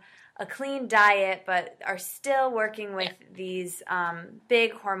have a clean diet but are still working with these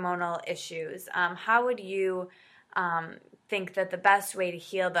big hormonal issues? How would you think that the best way to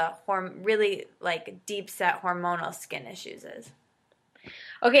heal the really like deep set hormonal skin issues is?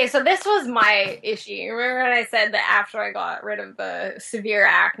 Okay, so this was my issue. Remember when I said that after I got rid of the severe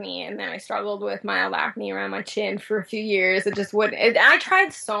acne and then I struggled with mild acne around my chin for a few years, it just wouldn't. I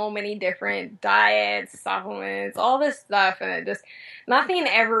tried so many different diets, supplements, all this stuff, and it just, nothing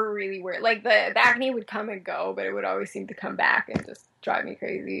ever really worked. Like the acne would come and go, but it would always seem to come back and just drive me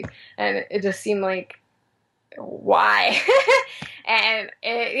crazy. And it just seemed like, why? And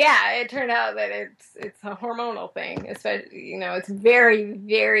it turned out that it's a hormonal thing. Especially, it's very,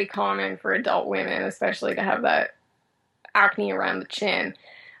 very common for adult women, especially to have that acne around the chin.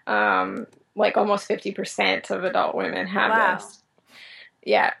 Like almost 50% of adult women have this.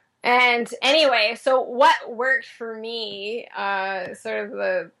 Yeah. And anyway, so what worked for me, sort of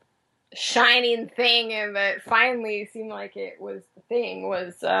the shining thing and that finally seemed like it was the thing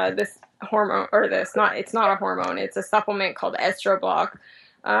was this hormone, or it's not a hormone, it's a supplement called Estroblock,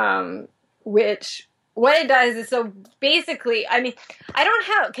 which what it does is, so basically,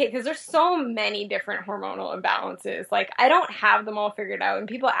 because there's so many different hormonal imbalances, like I don't have them all figured out, and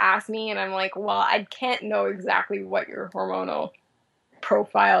people ask me and I'm like, well, I can't know exactly what your hormonal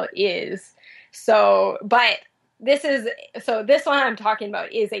profile is. So, but this one I'm talking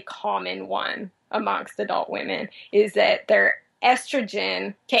about is a common one amongst adult women, is that their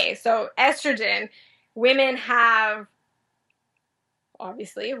estrogen. Okay, so estrogen, women have,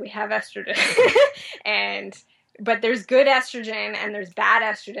 obviously, we have estrogen. But there's good estrogen and there's bad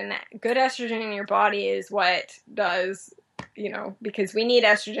estrogen. Good estrogen in your body is what does, because we need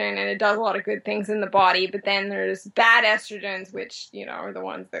estrogen and it does a lot of good things in the body. But then there's bad estrogens, which, are the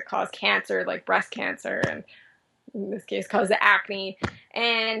ones that cause cancer, like breast cancer, and in this case cause the acne.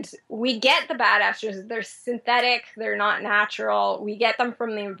 And we get the bad estrogens. They're synthetic. They're not natural. We get them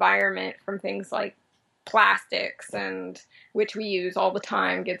from the environment, from things like plastics, and which we use all the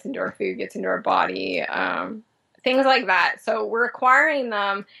time, gets into our food, gets into our body, things like that. So we're acquiring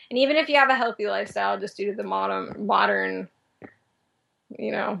them. And even if you have a healthy lifestyle, just due to the modern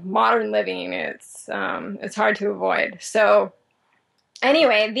living, it's hard to avoid. So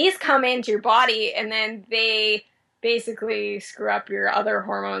anyway, these come into your body and then they basically screw up your other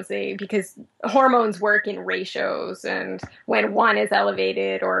hormones. Because hormones work in ratios, and when one is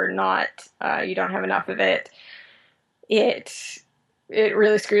elevated or not, you don't have enough of it, it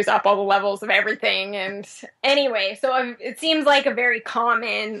really screws up all the levels of everything. And anyway, so it seems like a very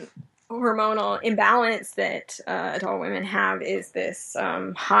common hormonal imbalance that all women have is this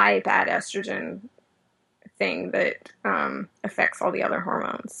high bad estrogen thing that affects all the other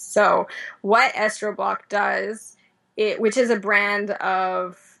hormones. So what Estroblock does, which is a brand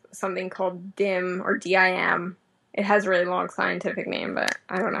of something called DIM or DIM. It has a really long scientific name, but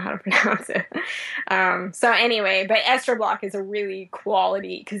I don't know how to pronounce it. So anyway, but Estroblock is a really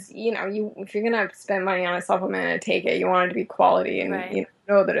quality, because, if you're going to spend money on a supplement and take it, you want it to be quality and right.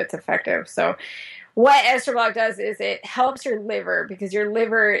 know that it's effective. So what Estroblock does is it helps your liver, because your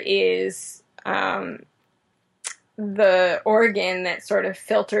liver is the organ that sort of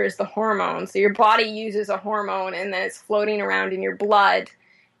filters the hormones. So your body uses a hormone and then it's floating around in your blood,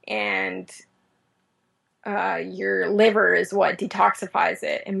 and your liver is what detoxifies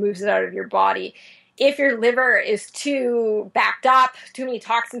it and moves it out of your body. If your liver is too backed up, too many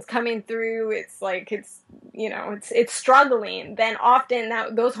toxins coming through, it's struggling, then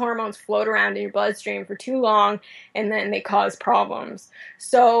often those hormones float around in your bloodstream for too long, and then they cause problems.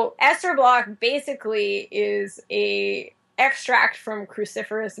 So Estroblock basically is a extract from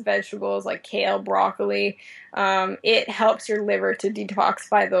cruciferous vegetables like kale, broccoli. It helps your liver to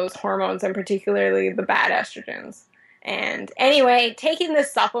detoxify those hormones, and particularly the bad estrogens. And anyway, taking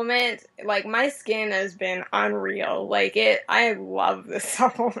this supplement, like, my skin has been unreal. I love this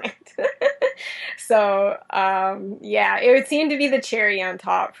supplement. So, it would seem to be the cherry on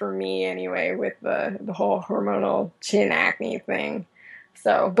top for me anyway, with the whole hormonal chin acne thing.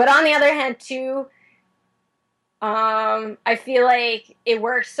 So, but on the other hand too, I feel like it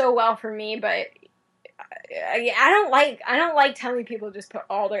works so well for me, but I don't like telling people just put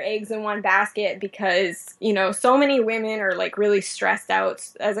all their eggs in one basket, because, so many women are really stressed out.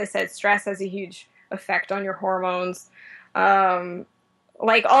 As I said, stress has a huge effect on your hormones. All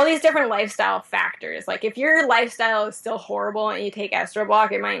these different lifestyle factors. If your lifestyle is still horrible and you take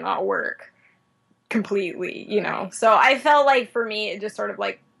Estroblock, it might not work completely, So I felt like for me, it just sort of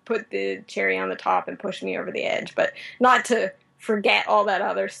put the cherry on the top and pushed me over the edge, but not to forget all that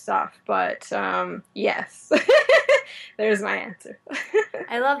other stuff. But yes, there's my answer.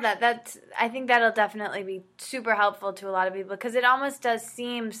 I love that. I think that'll definitely be super helpful to a lot of people, because it almost does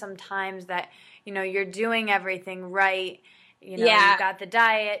seem sometimes that, you're doing everything right. You've got the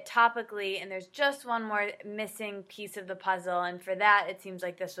diet topically, and there's just one more missing piece of the puzzle. And for that, it seems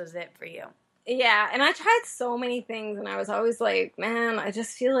like this was it for you. Yeah, and I tried so many things, and I was always like, man, I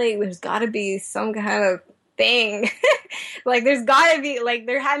just feel like there's got to be some kind of thing. There's got to be,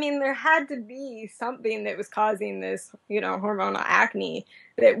 there had to be something that was causing this, hormonal acne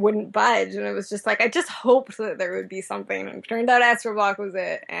that wouldn't budge. And it was just I just hoped that there would be something. And it turned out Estroblock was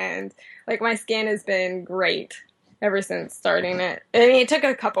it. And, my skin has been great ever since starting it. I mean, it took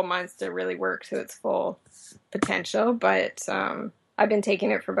a couple months to really work to its full potential, but I've been taking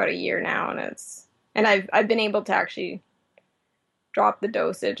it for about a year now, and I've been able to actually drop the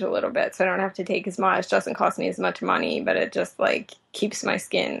dosage a little bit, so I don't have to take as much. It doesn't cost me as much money, but it just keeps my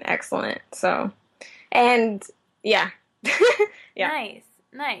skin excellent. So, and yeah. Yeah.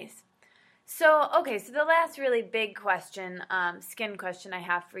 Nice. So, okay, so the last really big question, skin question I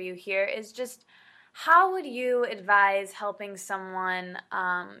have for you here is just, how would you advise helping someone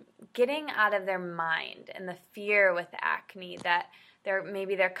getting out of their mind and the fear with acne that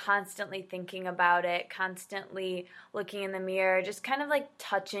they're constantly thinking about it, constantly looking in the mirror, just kind of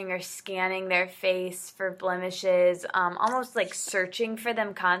touching or scanning their face for blemishes, almost searching for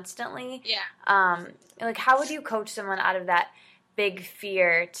them constantly? Yeah. How would you coach someone out of that big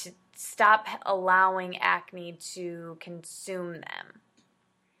fear stop allowing acne to consume them?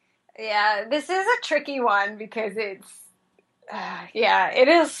 Yeah, this is a tricky one because it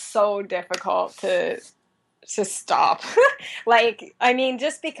is so difficult to stop. Like, I mean,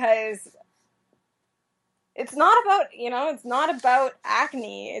 just because it's not about, it's not about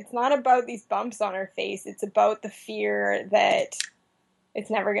acne. It's not about these bumps on our face. It's about the fear that it's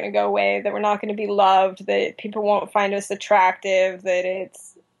never going to go away, that we're not going to be loved, that people won't find us attractive, that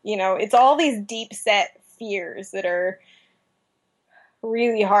it's all these deep set fears that are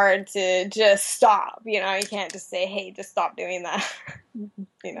really hard to just stop. You can't just say, hey, just stop doing that.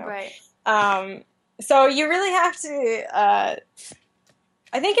 Right. So you really have to,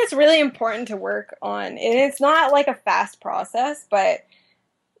 I think it's really important to work on, and it's not like a fast process, but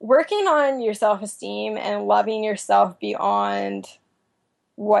working on your self-esteem and loving yourself beyond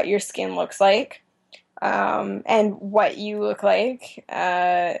what your skin looks like, and what you look like,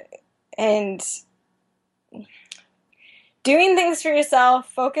 and doing things for yourself,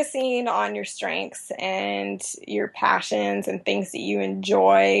 focusing on your strengths and your passions and things that you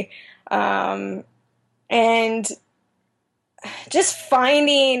enjoy, and just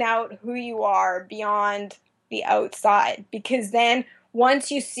finding out who you are beyond the outside. Because then once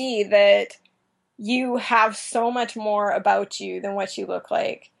you see that you have so much more about you than what you look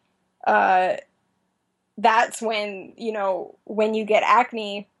like, that's when, when you get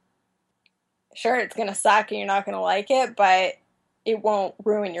acne, sure, it's going to suck and you're not going to like it, but it won't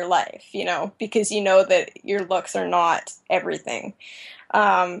ruin your life, because you know that your looks are not everything.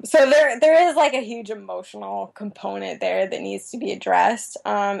 So there is like a huge emotional component there that needs to be addressed.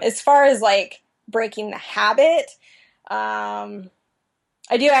 As far as like breaking the habit,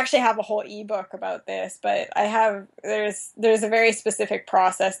 I do actually have a whole ebook about this, but there's a very specific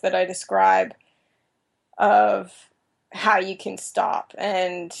process that I describe of how you can stop,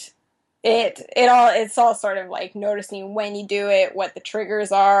 and it's all sort of like noticing when you do it, what the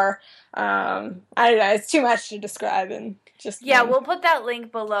triggers are. I don't know, it's too much to describe and just we'll put that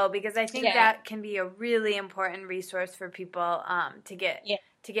link below, because I think that can be a really important resource for people to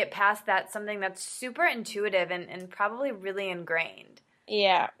get past that, something that's super intuitive and probably really ingrained.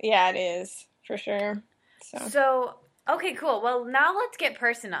 Yeah, it is, for sure. So okay, cool. Well, now let's get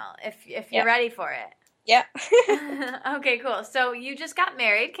personal, if you're ready for it. Yeah. Okay, cool. So you just got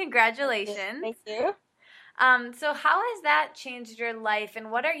married. Congratulations. Thank you. So how has that changed your life,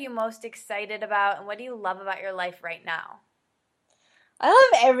 and what are you most excited about, and what do you love about your life right now? I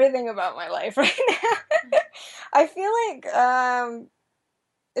love everything about my life right now. I feel like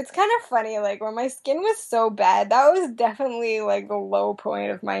it's kind of funny, like when my skin was so bad, that was definitely like the low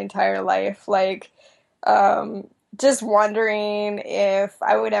point of my entire life. Like, just wondering if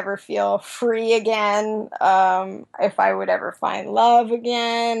I would ever feel free again, if I would ever find love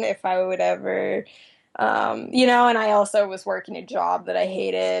again, if I would ever, and I also was working a job that I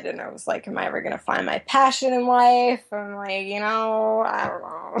hated, and I was like, am I ever going to find my passion in life? I'm like, I don't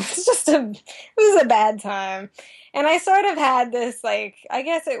know. It was a bad time. And I sort of had this, like, I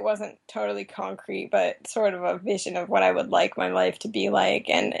guess it wasn't totally concrete, but sort of a vision of what I would like my life to be like.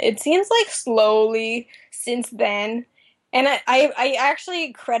 And it seems like slowly since then, and I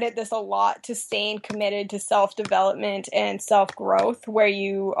actually credit this a lot to staying committed to self-development and self-growth, where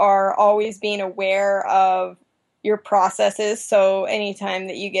you are always being aware of your processes. So anytime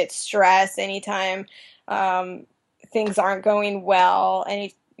that you get stressed, anytime things aren't going well,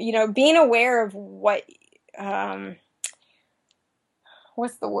 being aware of what's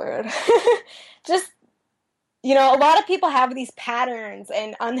the word? Just, a lot of people have these patterns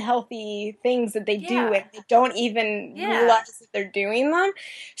and unhealthy things that they do, and they don't even realize that they're doing them.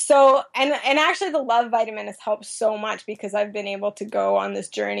 So, and actually the Love Vitamin has helped so much, because I've been able to go on this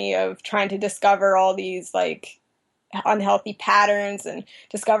journey of trying to discover all these like unhealthy patterns and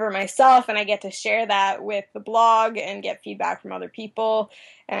discover myself, and I get to share that with the blog and get feedback from other people.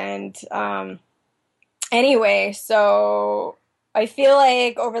 And anyway, so I feel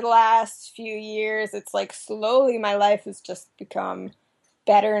like over the last few years, it's like slowly my life has just become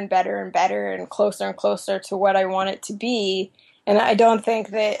better and better and better and closer to what I want it to be. And I don't think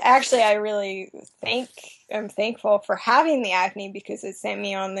that, actually, I really am thankful for having the acne, because it sent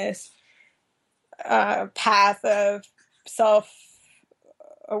me on this path of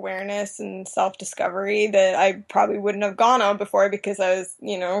self-awareness and self-discovery that I probably wouldn't have gone on before, because I was,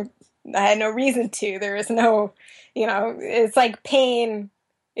 I had no reason to. There was no, it's like pain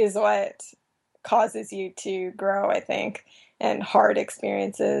is what causes you to grow, I think, and hard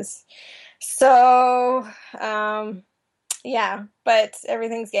experiences. So, but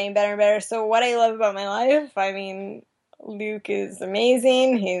everything's getting better and better. So what I love about my life, I mean, Luke is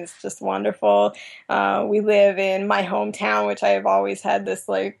amazing. He's just wonderful. We live in my hometown, which I've always had this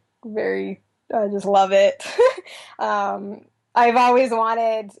like very, I just love it. I've always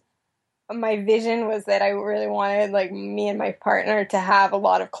wanted, my vision was that I really wanted like me and my partner to have a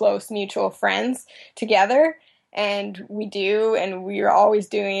lot of close mutual friends together. And we do, and we are always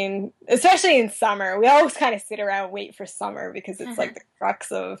doing, especially in summer, we always kind of sit around and wait for summer because it's like the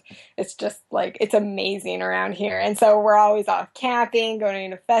crux of, it's just like, it's amazing around here. And so we're always off camping,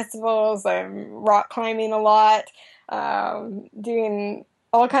 going to festivals, rock climbing a lot, doing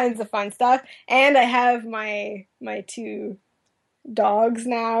all kinds of fun stuff. And I have my two dogs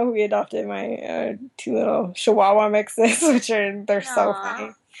now. We adopted my two little Chihuahua mixes, they're so funny.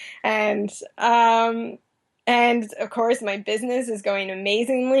 And of course, my business is going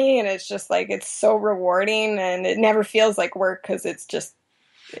amazingly, and it's just like, it's so rewarding, and it never feels like work because it's,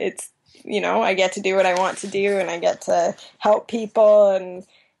 I get to do what I want to do, and I get to help people. And,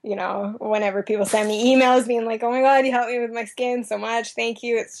 whenever people send me emails being like, oh my God, you helped me with my skin so much, thank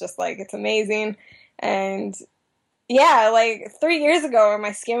you. It's just like, it's amazing. And yeah, like 3 years ago when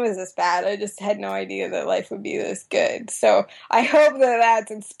my skin was this bad, I just had no idea that life would be this good. So I hope that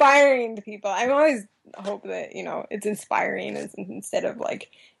that's inspiring to people. I always hope that, it's inspiring instead of like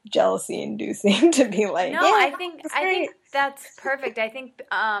jealousy inducing to be like, no, yeah, I think that's perfect. I think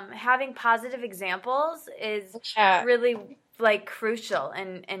having positive examples is really like crucial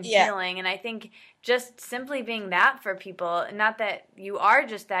and healing. And I think just simply being that for people, not that you are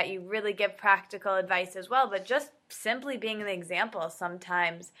just that, you really give practical advice as well, but just simply being an example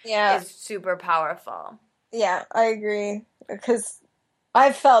sometimes is super powerful. Yeah, I agree, because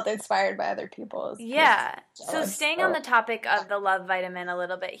I've felt inspired by other people. Yeah. So staying on the topic of the Love Vitamin a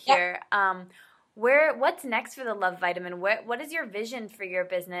little bit here, what's next for the Love Vitamin? What is your vision for your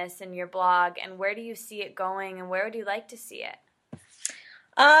business and your blog, and where do you see it going, and where would you like to see it?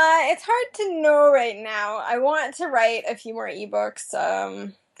 It's hard to know right now. I want to write a few more ebooks.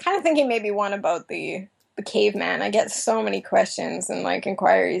 Kind of thinking maybe one about the caveman. I get so many questions and like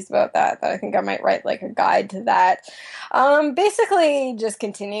inquiries about that I think I might write like a guide to that. Basically just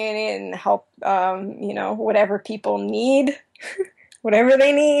continuing and help, whatever people need. Whatever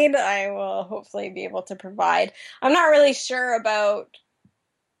they need, I will hopefully be able to provide. I'm not really sure about,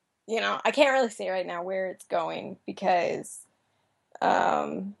 I can't really say right now where it's going because,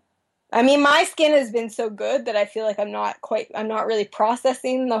 my skin has been so good that I feel like I'm not really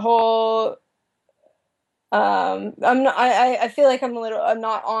processing the whole, I feel like I'm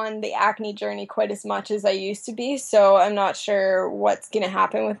not on the acne journey quite as much as I used to be, so I'm not sure what's going to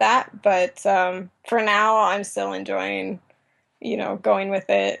happen with that, but, for now, I'm still enjoying, going with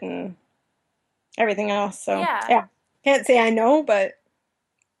it and everything else, so, yeah. Can't say I know, but...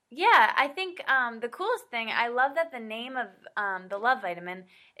 Yeah, I think the coolest thing, I love that the name of the Love Vitamin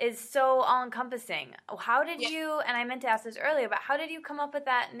is so all-encompassing. How did you, and I meant to ask this earlier, but how did you come up with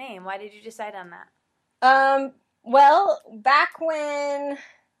that name? Why did you decide on that? Well, back when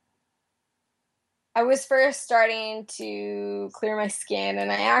I was first starting to clear my skin,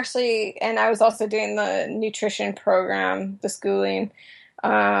 and I was also doing the nutrition program, the schooling,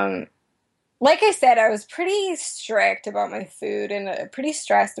 like I said, I was pretty strict about my food and pretty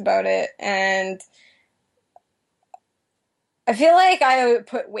stressed about it, and I feel like I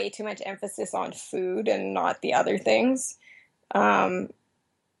put way too much emphasis on food and not the other things. And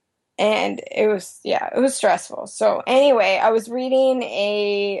it was stressful. So anyway, I was reading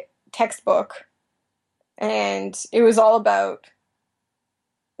a textbook, and it was all about,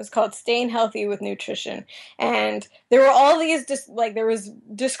 it's called Staying Healthy with Nutrition. And there were all these, there was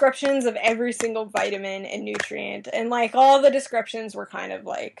descriptions of every single vitamin and nutrient. And, like, all the descriptions were kind of,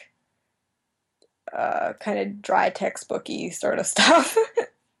 like, kind of dry textbooky sort of stuff.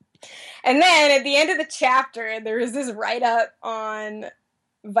 And then at the end of the chapter, there was this write-up on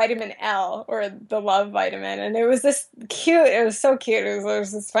vitamin L, or the Love Vitamin, and it was this cute, it was so cute, it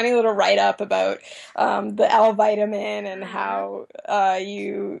was this funny little write-up about the L vitamin and how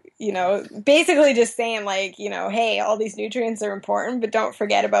basically just saying like, hey, all these nutrients are important, but don't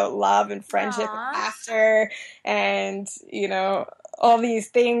forget about love and friendship and laughter, and all these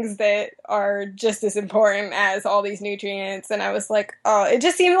things that are just as important as all these nutrients. And I was like, oh, it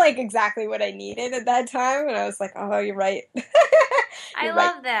just seemed like exactly what I needed at that time. And I was like, oh, you're right. I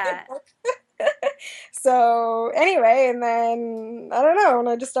love that. So anyway, and then, I don't know, when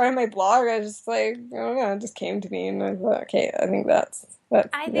I just started my blog, I just like, I don't know, it just came to me, and I thought, okay, I think that's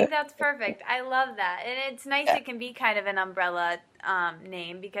that's perfect. I love that. And it's nice it can be kind of an umbrella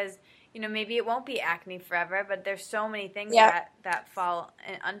name, because maybe it won't be acne forever, but there's so many things that fall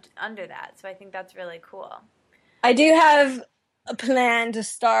under that. So I think that's really cool. I do have a plan to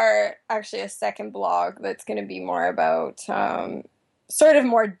start actually a second blog that's going to be more about sort of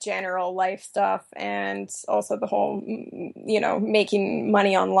more general life stuff and also the whole, making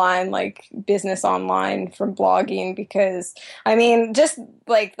money online, like business online from blogging. Because, I mean, just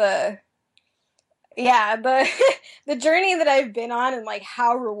like the the journey that I've been on and like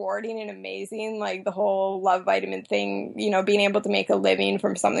how rewarding and amazing like the whole Love Vitamin thing, being able to make a living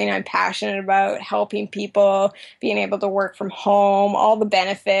from something I'm passionate about, helping people, being able to work from home, all the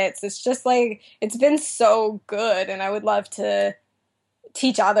benefits. It's just like it's been so good, and I would love to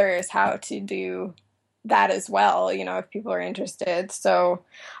teach others how to do that as well, if people are interested. So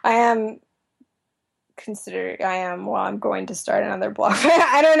I am I'm going to start another blog.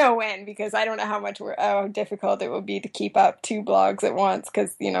 I don't know when, because I don't know how difficult it will be to keep up two blogs at once,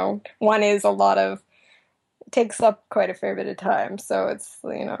 because one is takes up quite a fair bit of time, so it's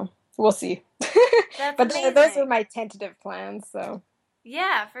we'll see. But those are my tentative plans. So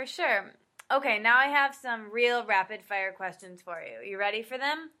yeah, for sure. Okay, now I have some real rapid fire questions for you. You ready for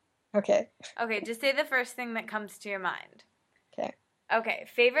them? Okay, just say the first thing that comes to your mind. Okay,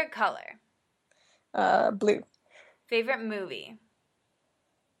 favorite color? Blue. Favorite movie?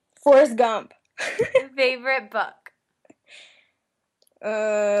 Forrest Gump. Favorite book?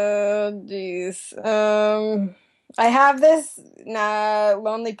 Geez. I have this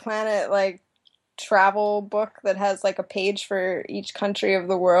Lonely Planet like travel book that has like a page for each country of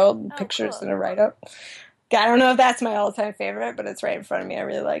the world, pictures cool. and a write up. I don't know if that's my all-time favorite, but it's right in front of me. I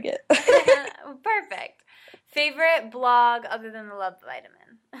really like it. Perfect. Favorite blog other than the Love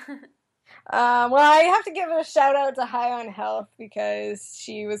Vitamin? Well, I have to give a shout out to High on Health, because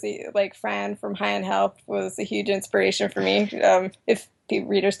she was Fran from High on Health was a huge inspiration for me. If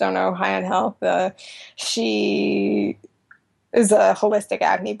readers don't know High on Health, she is a holistic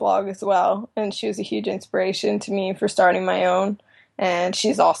acne blog as well, and she was a huge inspiration to me for starting my own. And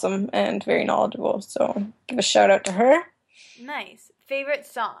she's awesome and very knowledgeable, so give a shout out to her. Nice. Favorite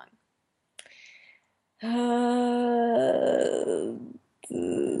song?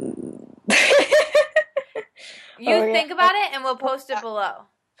 Think about it and we'll post it below.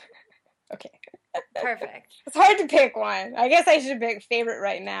 Okay. Perfect. It's hard to pick one. I guess I should pick favorite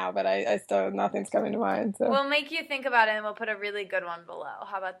right now, but I still, nothing's coming to mind. So we'll make you think about it and we'll put a really good one below.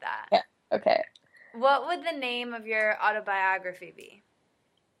 How about that? Yeah. Okay. What would the name of your autobiography be?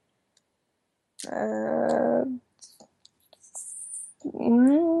 That's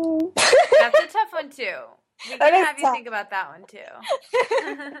a tough one too. We can have you think about that one too.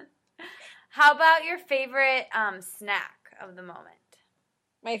 How about your favorite snack of the moment?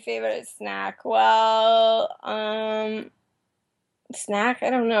 My favorite snack? Well, snack? I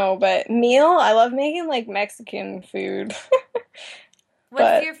don't know, but meal? I love making like Mexican food.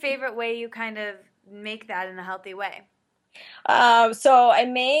 What's your favorite way you kind of make that in a healthy way? So I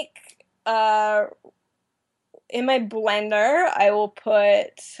make in my blender, I will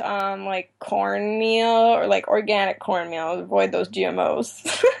put like cornmeal or like organic cornmeal. Avoid those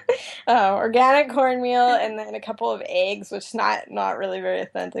GMOs. Organic cornmeal, and then a couple of eggs, which is not really very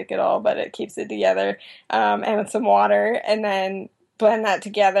authentic at all, but it keeps it together. And some water, and then blend that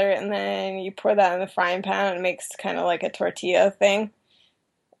together, and then you pour that in the frying pan, and it makes kind of like a tortilla thing.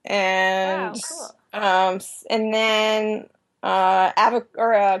 And wow, cool. And then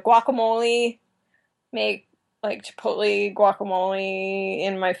guacamole. Make like chipotle guacamole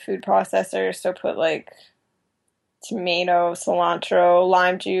in my food processor. So put like tomato, cilantro,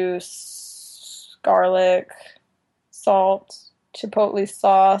 lime juice, garlic, salt, chipotle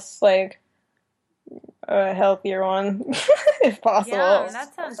sauce, like a healthier one if possible. Yeah,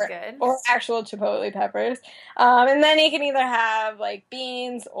 that sounds good. Or actual chipotle peppers. And then you can either have like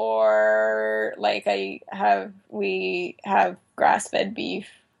beans, or like we have grass-fed beef.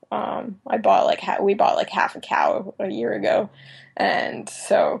 We bought like half a cow a year ago, and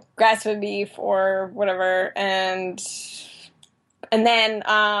so grass-fed beef or whatever, and then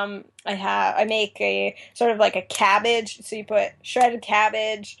I make a sort of like a cabbage. So you put shredded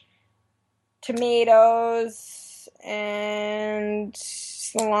cabbage, tomatoes, and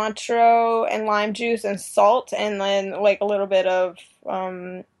cilantro, and lime juice, and salt, and then like a little bit of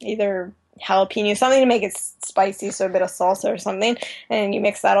either jalapeno, something to make it spicy, so a bit of salsa or something, and you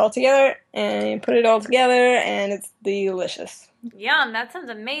mix that all together and you put it all together, and it's delicious. Yum, that sounds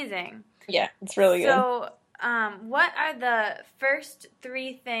amazing. Yeah, it's really good. So what are the first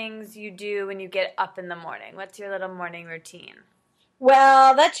 3 things you do when you get up in the morning? What's your little morning routine?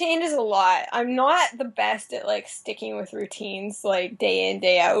 Well, that changes a lot. I'm not the best at like sticking with routines like day in,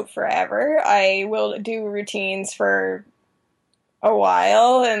 day out forever. I will do routines for a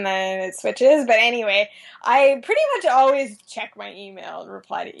while and then it switches. But anyway, I pretty much always check my email,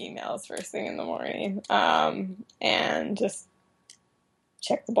 reply to emails first thing in the morning, and just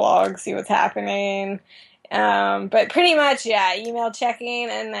check the blog, see what's happening. But pretty much, yeah, email checking,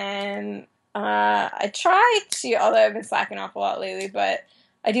 and then I try to, although I've been slacking off a lot lately, but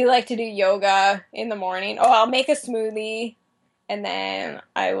I do like to do yoga in the morning. Oh, I'll make a smoothie, and then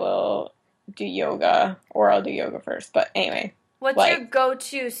I will do yoga, or I'll do yoga first. But anyway. What's your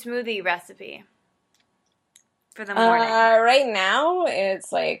go-to smoothie recipe for the morning? Right now,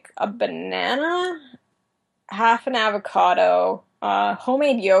 it's like a banana, half an avocado,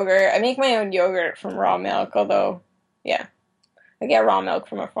 homemade yogurt. I make my own yogurt from raw milk, although, yeah, I get raw milk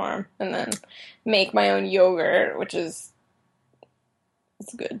from a farm, and then make my own yogurt, which is,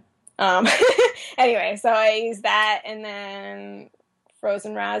 it's good. Anyway, so I use that, and then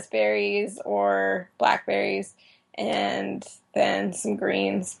frozen raspberries or blackberries, and then some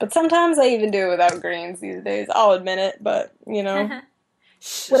greens. But sometimes I even do it without greens these days. I'll admit it, but, you know.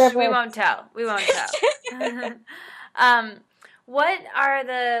 Whatever. We won't tell. What are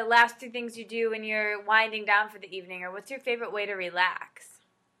the last two things you do when you're winding down for the evening, or what's your favorite way to relax?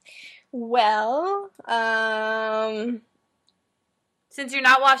 Well, since you're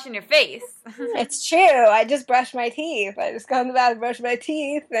not washing your face. It's true. I just brush my teeth. I just go in the bath and brush my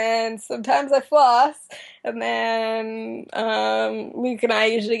teeth, and sometimes I floss. And then Luke and I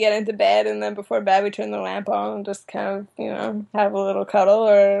usually get into bed, and then before bed we turn the lamp on and just kind of, you know, have a little cuddle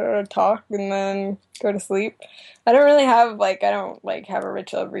or talk, and then go to sleep. I don't really have, I don't, have a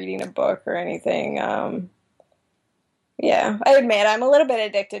ritual of reading a book or anything. Yeah, I admit I'm a little bit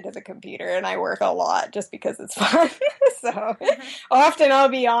addicted to the computer, and I work a lot just because it's fun. So often I'll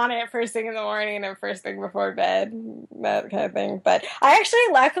be on it first thing in the morning and first thing before bed, that kind of thing. But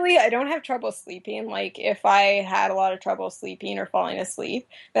luckily, I don't have trouble sleeping. Like, if I had a lot of trouble sleeping or falling asleep,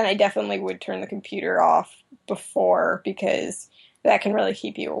 then I definitely would turn the computer off before, because that can really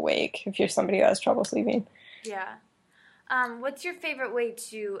keep you awake if you're somebody who has trouble sleeping. Yeah. What's your favorite way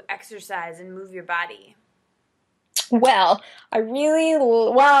to exercise and move your body? Well, I used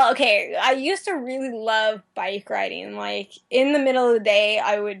to really love bike riding. Like, in the middle of the day,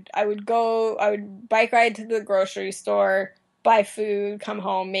 I would bike ride to the grocery store, buy food, come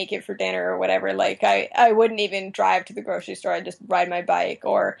home, make it for dinner or whatever. Like, I wouldn't even drive to the grocery store. I'd just ride my bike.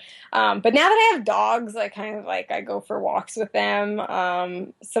 Or, but now that I have dogs, I kind of I go for walks with them.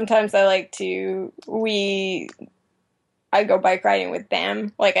 Sometimes I go bike riding with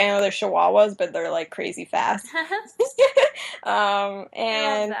them. Like, I know they're Chihuahuas, but they're crazy fast. And I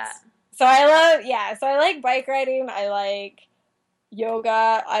love that. So I like bike riding. I like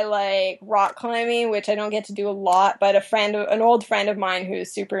yoga. I like rock climbing, which I don't get to do a lot, but an old friend of mine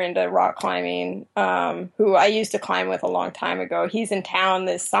who's super into rock climbing, who I used to climb with a long time ago, he's in town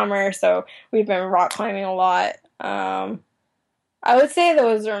this summer, so we've been rock climbing a lot. I would say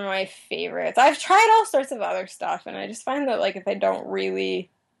those are my favorites. I've tried all sorts of other stuff, and I just find that, if I don't really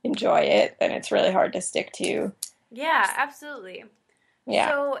enjoy it, then it's really hard to stick to. Yeah, absolutely. Yeah.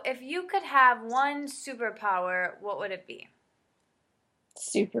 So, if you could have one superpower, what would it be?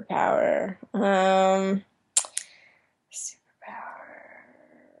 Superpower.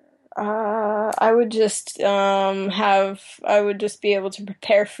 I would just be able to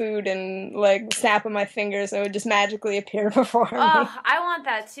prepare food, and snap of my fingers, it would just magically appear before me. Oh, I want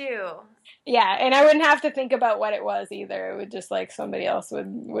that too. Yeah, and I wouldn't have to think about what it was either. It would just somebody else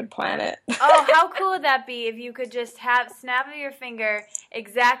would plan it. Oh, how cool would that be if you could just have snap of your finger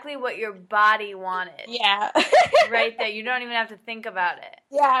exactly what your body wanted? Yeah. Right there. You don't even have to think about it.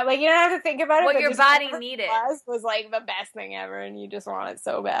 Yeah, you don't have to think about it. What your body needed. Was the best thing ever, and you just want it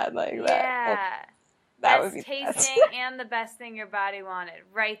so bad. That. Yeah. That would be tasting and the best thing your body wanted.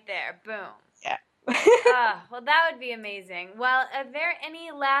 Right there. Boom. Yeah. Well, that would be amazing. Well, are there any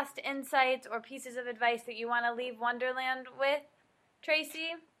last insights or pieces of advice that you want to leave Wonderland with, Tracy?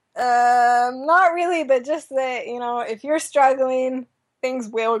 Not really, but just that, if you're struggling, things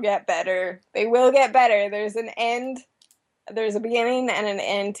will get better. They will get better. There's an end. There's a beginning and an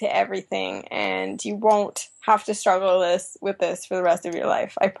end to everything, and you won't have to struggle with this for the rest of your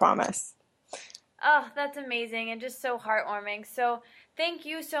life. I promise. Oh, that's amazing and just so heartwarming. So thank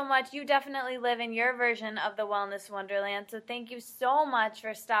you so much. You definitely live in your version of the Wellness Wonderland. So thank you so much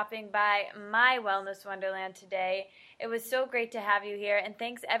for stopping by my Wellness Wonderland today. It was so great to have you here. And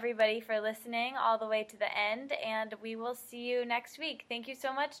thanks everybody for listening all the way to the end. And we will see you next week. Thank you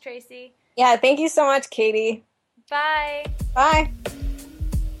so much, Tracy. Yeah, thank you so much, Katie. Bye. Bye.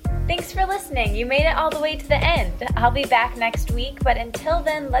 Thanks for listening. You made it all the way to the end. I'll be back next week, but until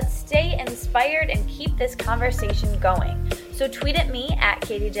then, let's stay inspired and keep this conversation going. So tweet at me at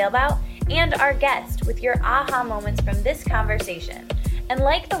Katie Dalebout and our guest with your aha moments from this conversation. And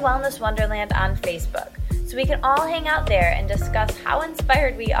like the Wellness Wonderland on Facebook, so we can all hang out there and discuss how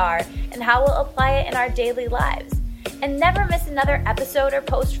inspired we are and how we'll apply it in our daily lives. And never miss another episode or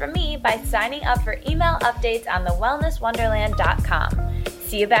post from me by signing up for email updates on thewellnesswonderland.com.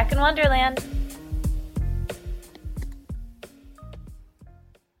 See you back in Wonderland.